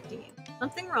wasn't expecting you.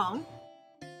 Something wrong?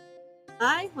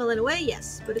 Well, in a way,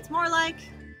 yes, but it's more like...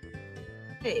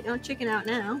 Hey, don't chicken out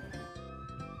now.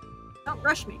 Don't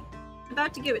rush me. I'm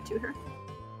about to give it to her.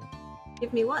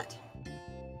 Give me what?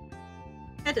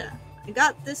 Hedda,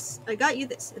 I got you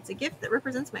this. It's a gift that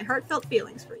represents my heartfelt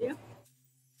feelings for you.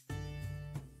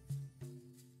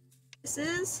 This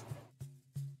is...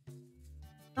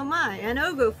 Oh my, an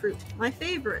ogo fruit. My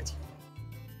favorite.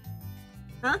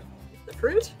 Huh? The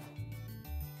fruit?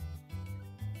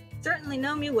 Certainly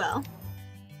know me well.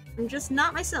 I'm just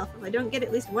not myself if I don't get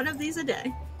at least one of these a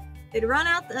day. They'd run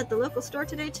out at the local store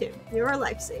today too. You're a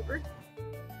lifesaver.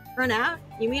 Run out?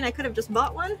 You mean I could have just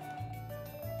bought one?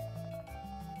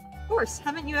 Of course,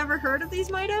 haven't you ever heard of these,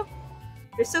 Mido?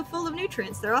 They're so full of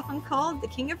nutrients, they're often called the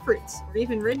king of fruits, or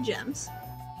even red gems.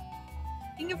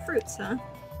 King of fruits, huh?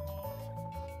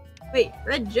 Wait,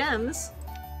 red gems?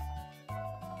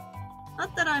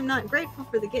 Not that I'm not grateful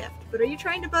for the gift, but are you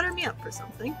trying to butter me up for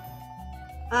something?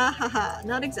 Ah ha ha,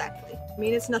 not exactly. I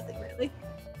mean, it's nothing really.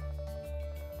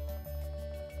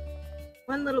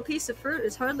 One little piece of fruit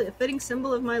is hardly a fitting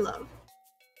symbol of my love.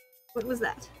 What was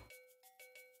that?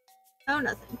 Oh,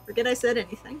 nothing. Forget I said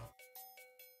anything.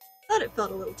 Thought it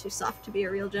felt a little too soft to be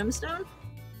a real gemstone.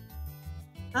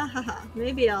 Ah ha ha,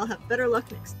 maybe I'll have better luck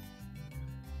next time.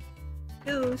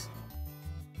 Goes.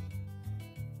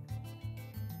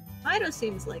 Mido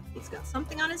seems like he's got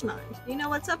something on his mind. Do you know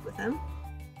what's up with him?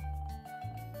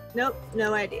 Nope,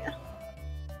 no idea.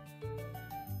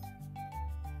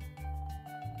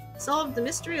 Solved the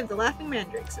mystery of the laughing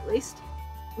mandrakes, at least.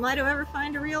 Will Mido ever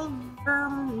find a real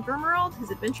Vermerald?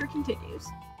 His adventure continues.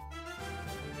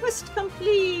 Quest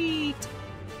complete!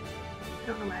 I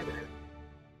don't know why I did it.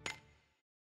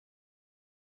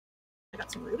 I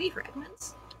got some ruby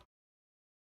fragments.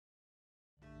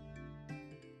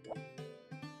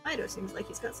 Mido seems like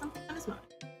he's got something on his mind.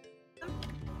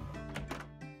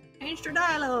 Changed her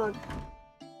dialogue.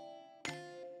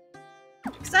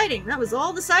 Exciting! That was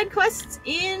all the side quests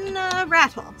in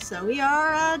Rat Hall, so we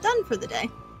are done for the day.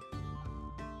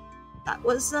 That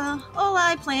was all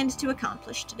I planned to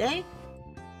accomplish today.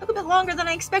 Took a bit longer than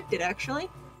I expected, actually.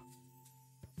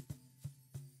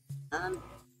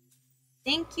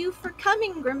 Thank you for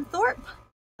coming, Grimthorpe.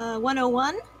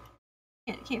 101.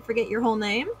 Can't forget your whole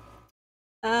name.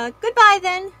 Goodbye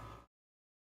then.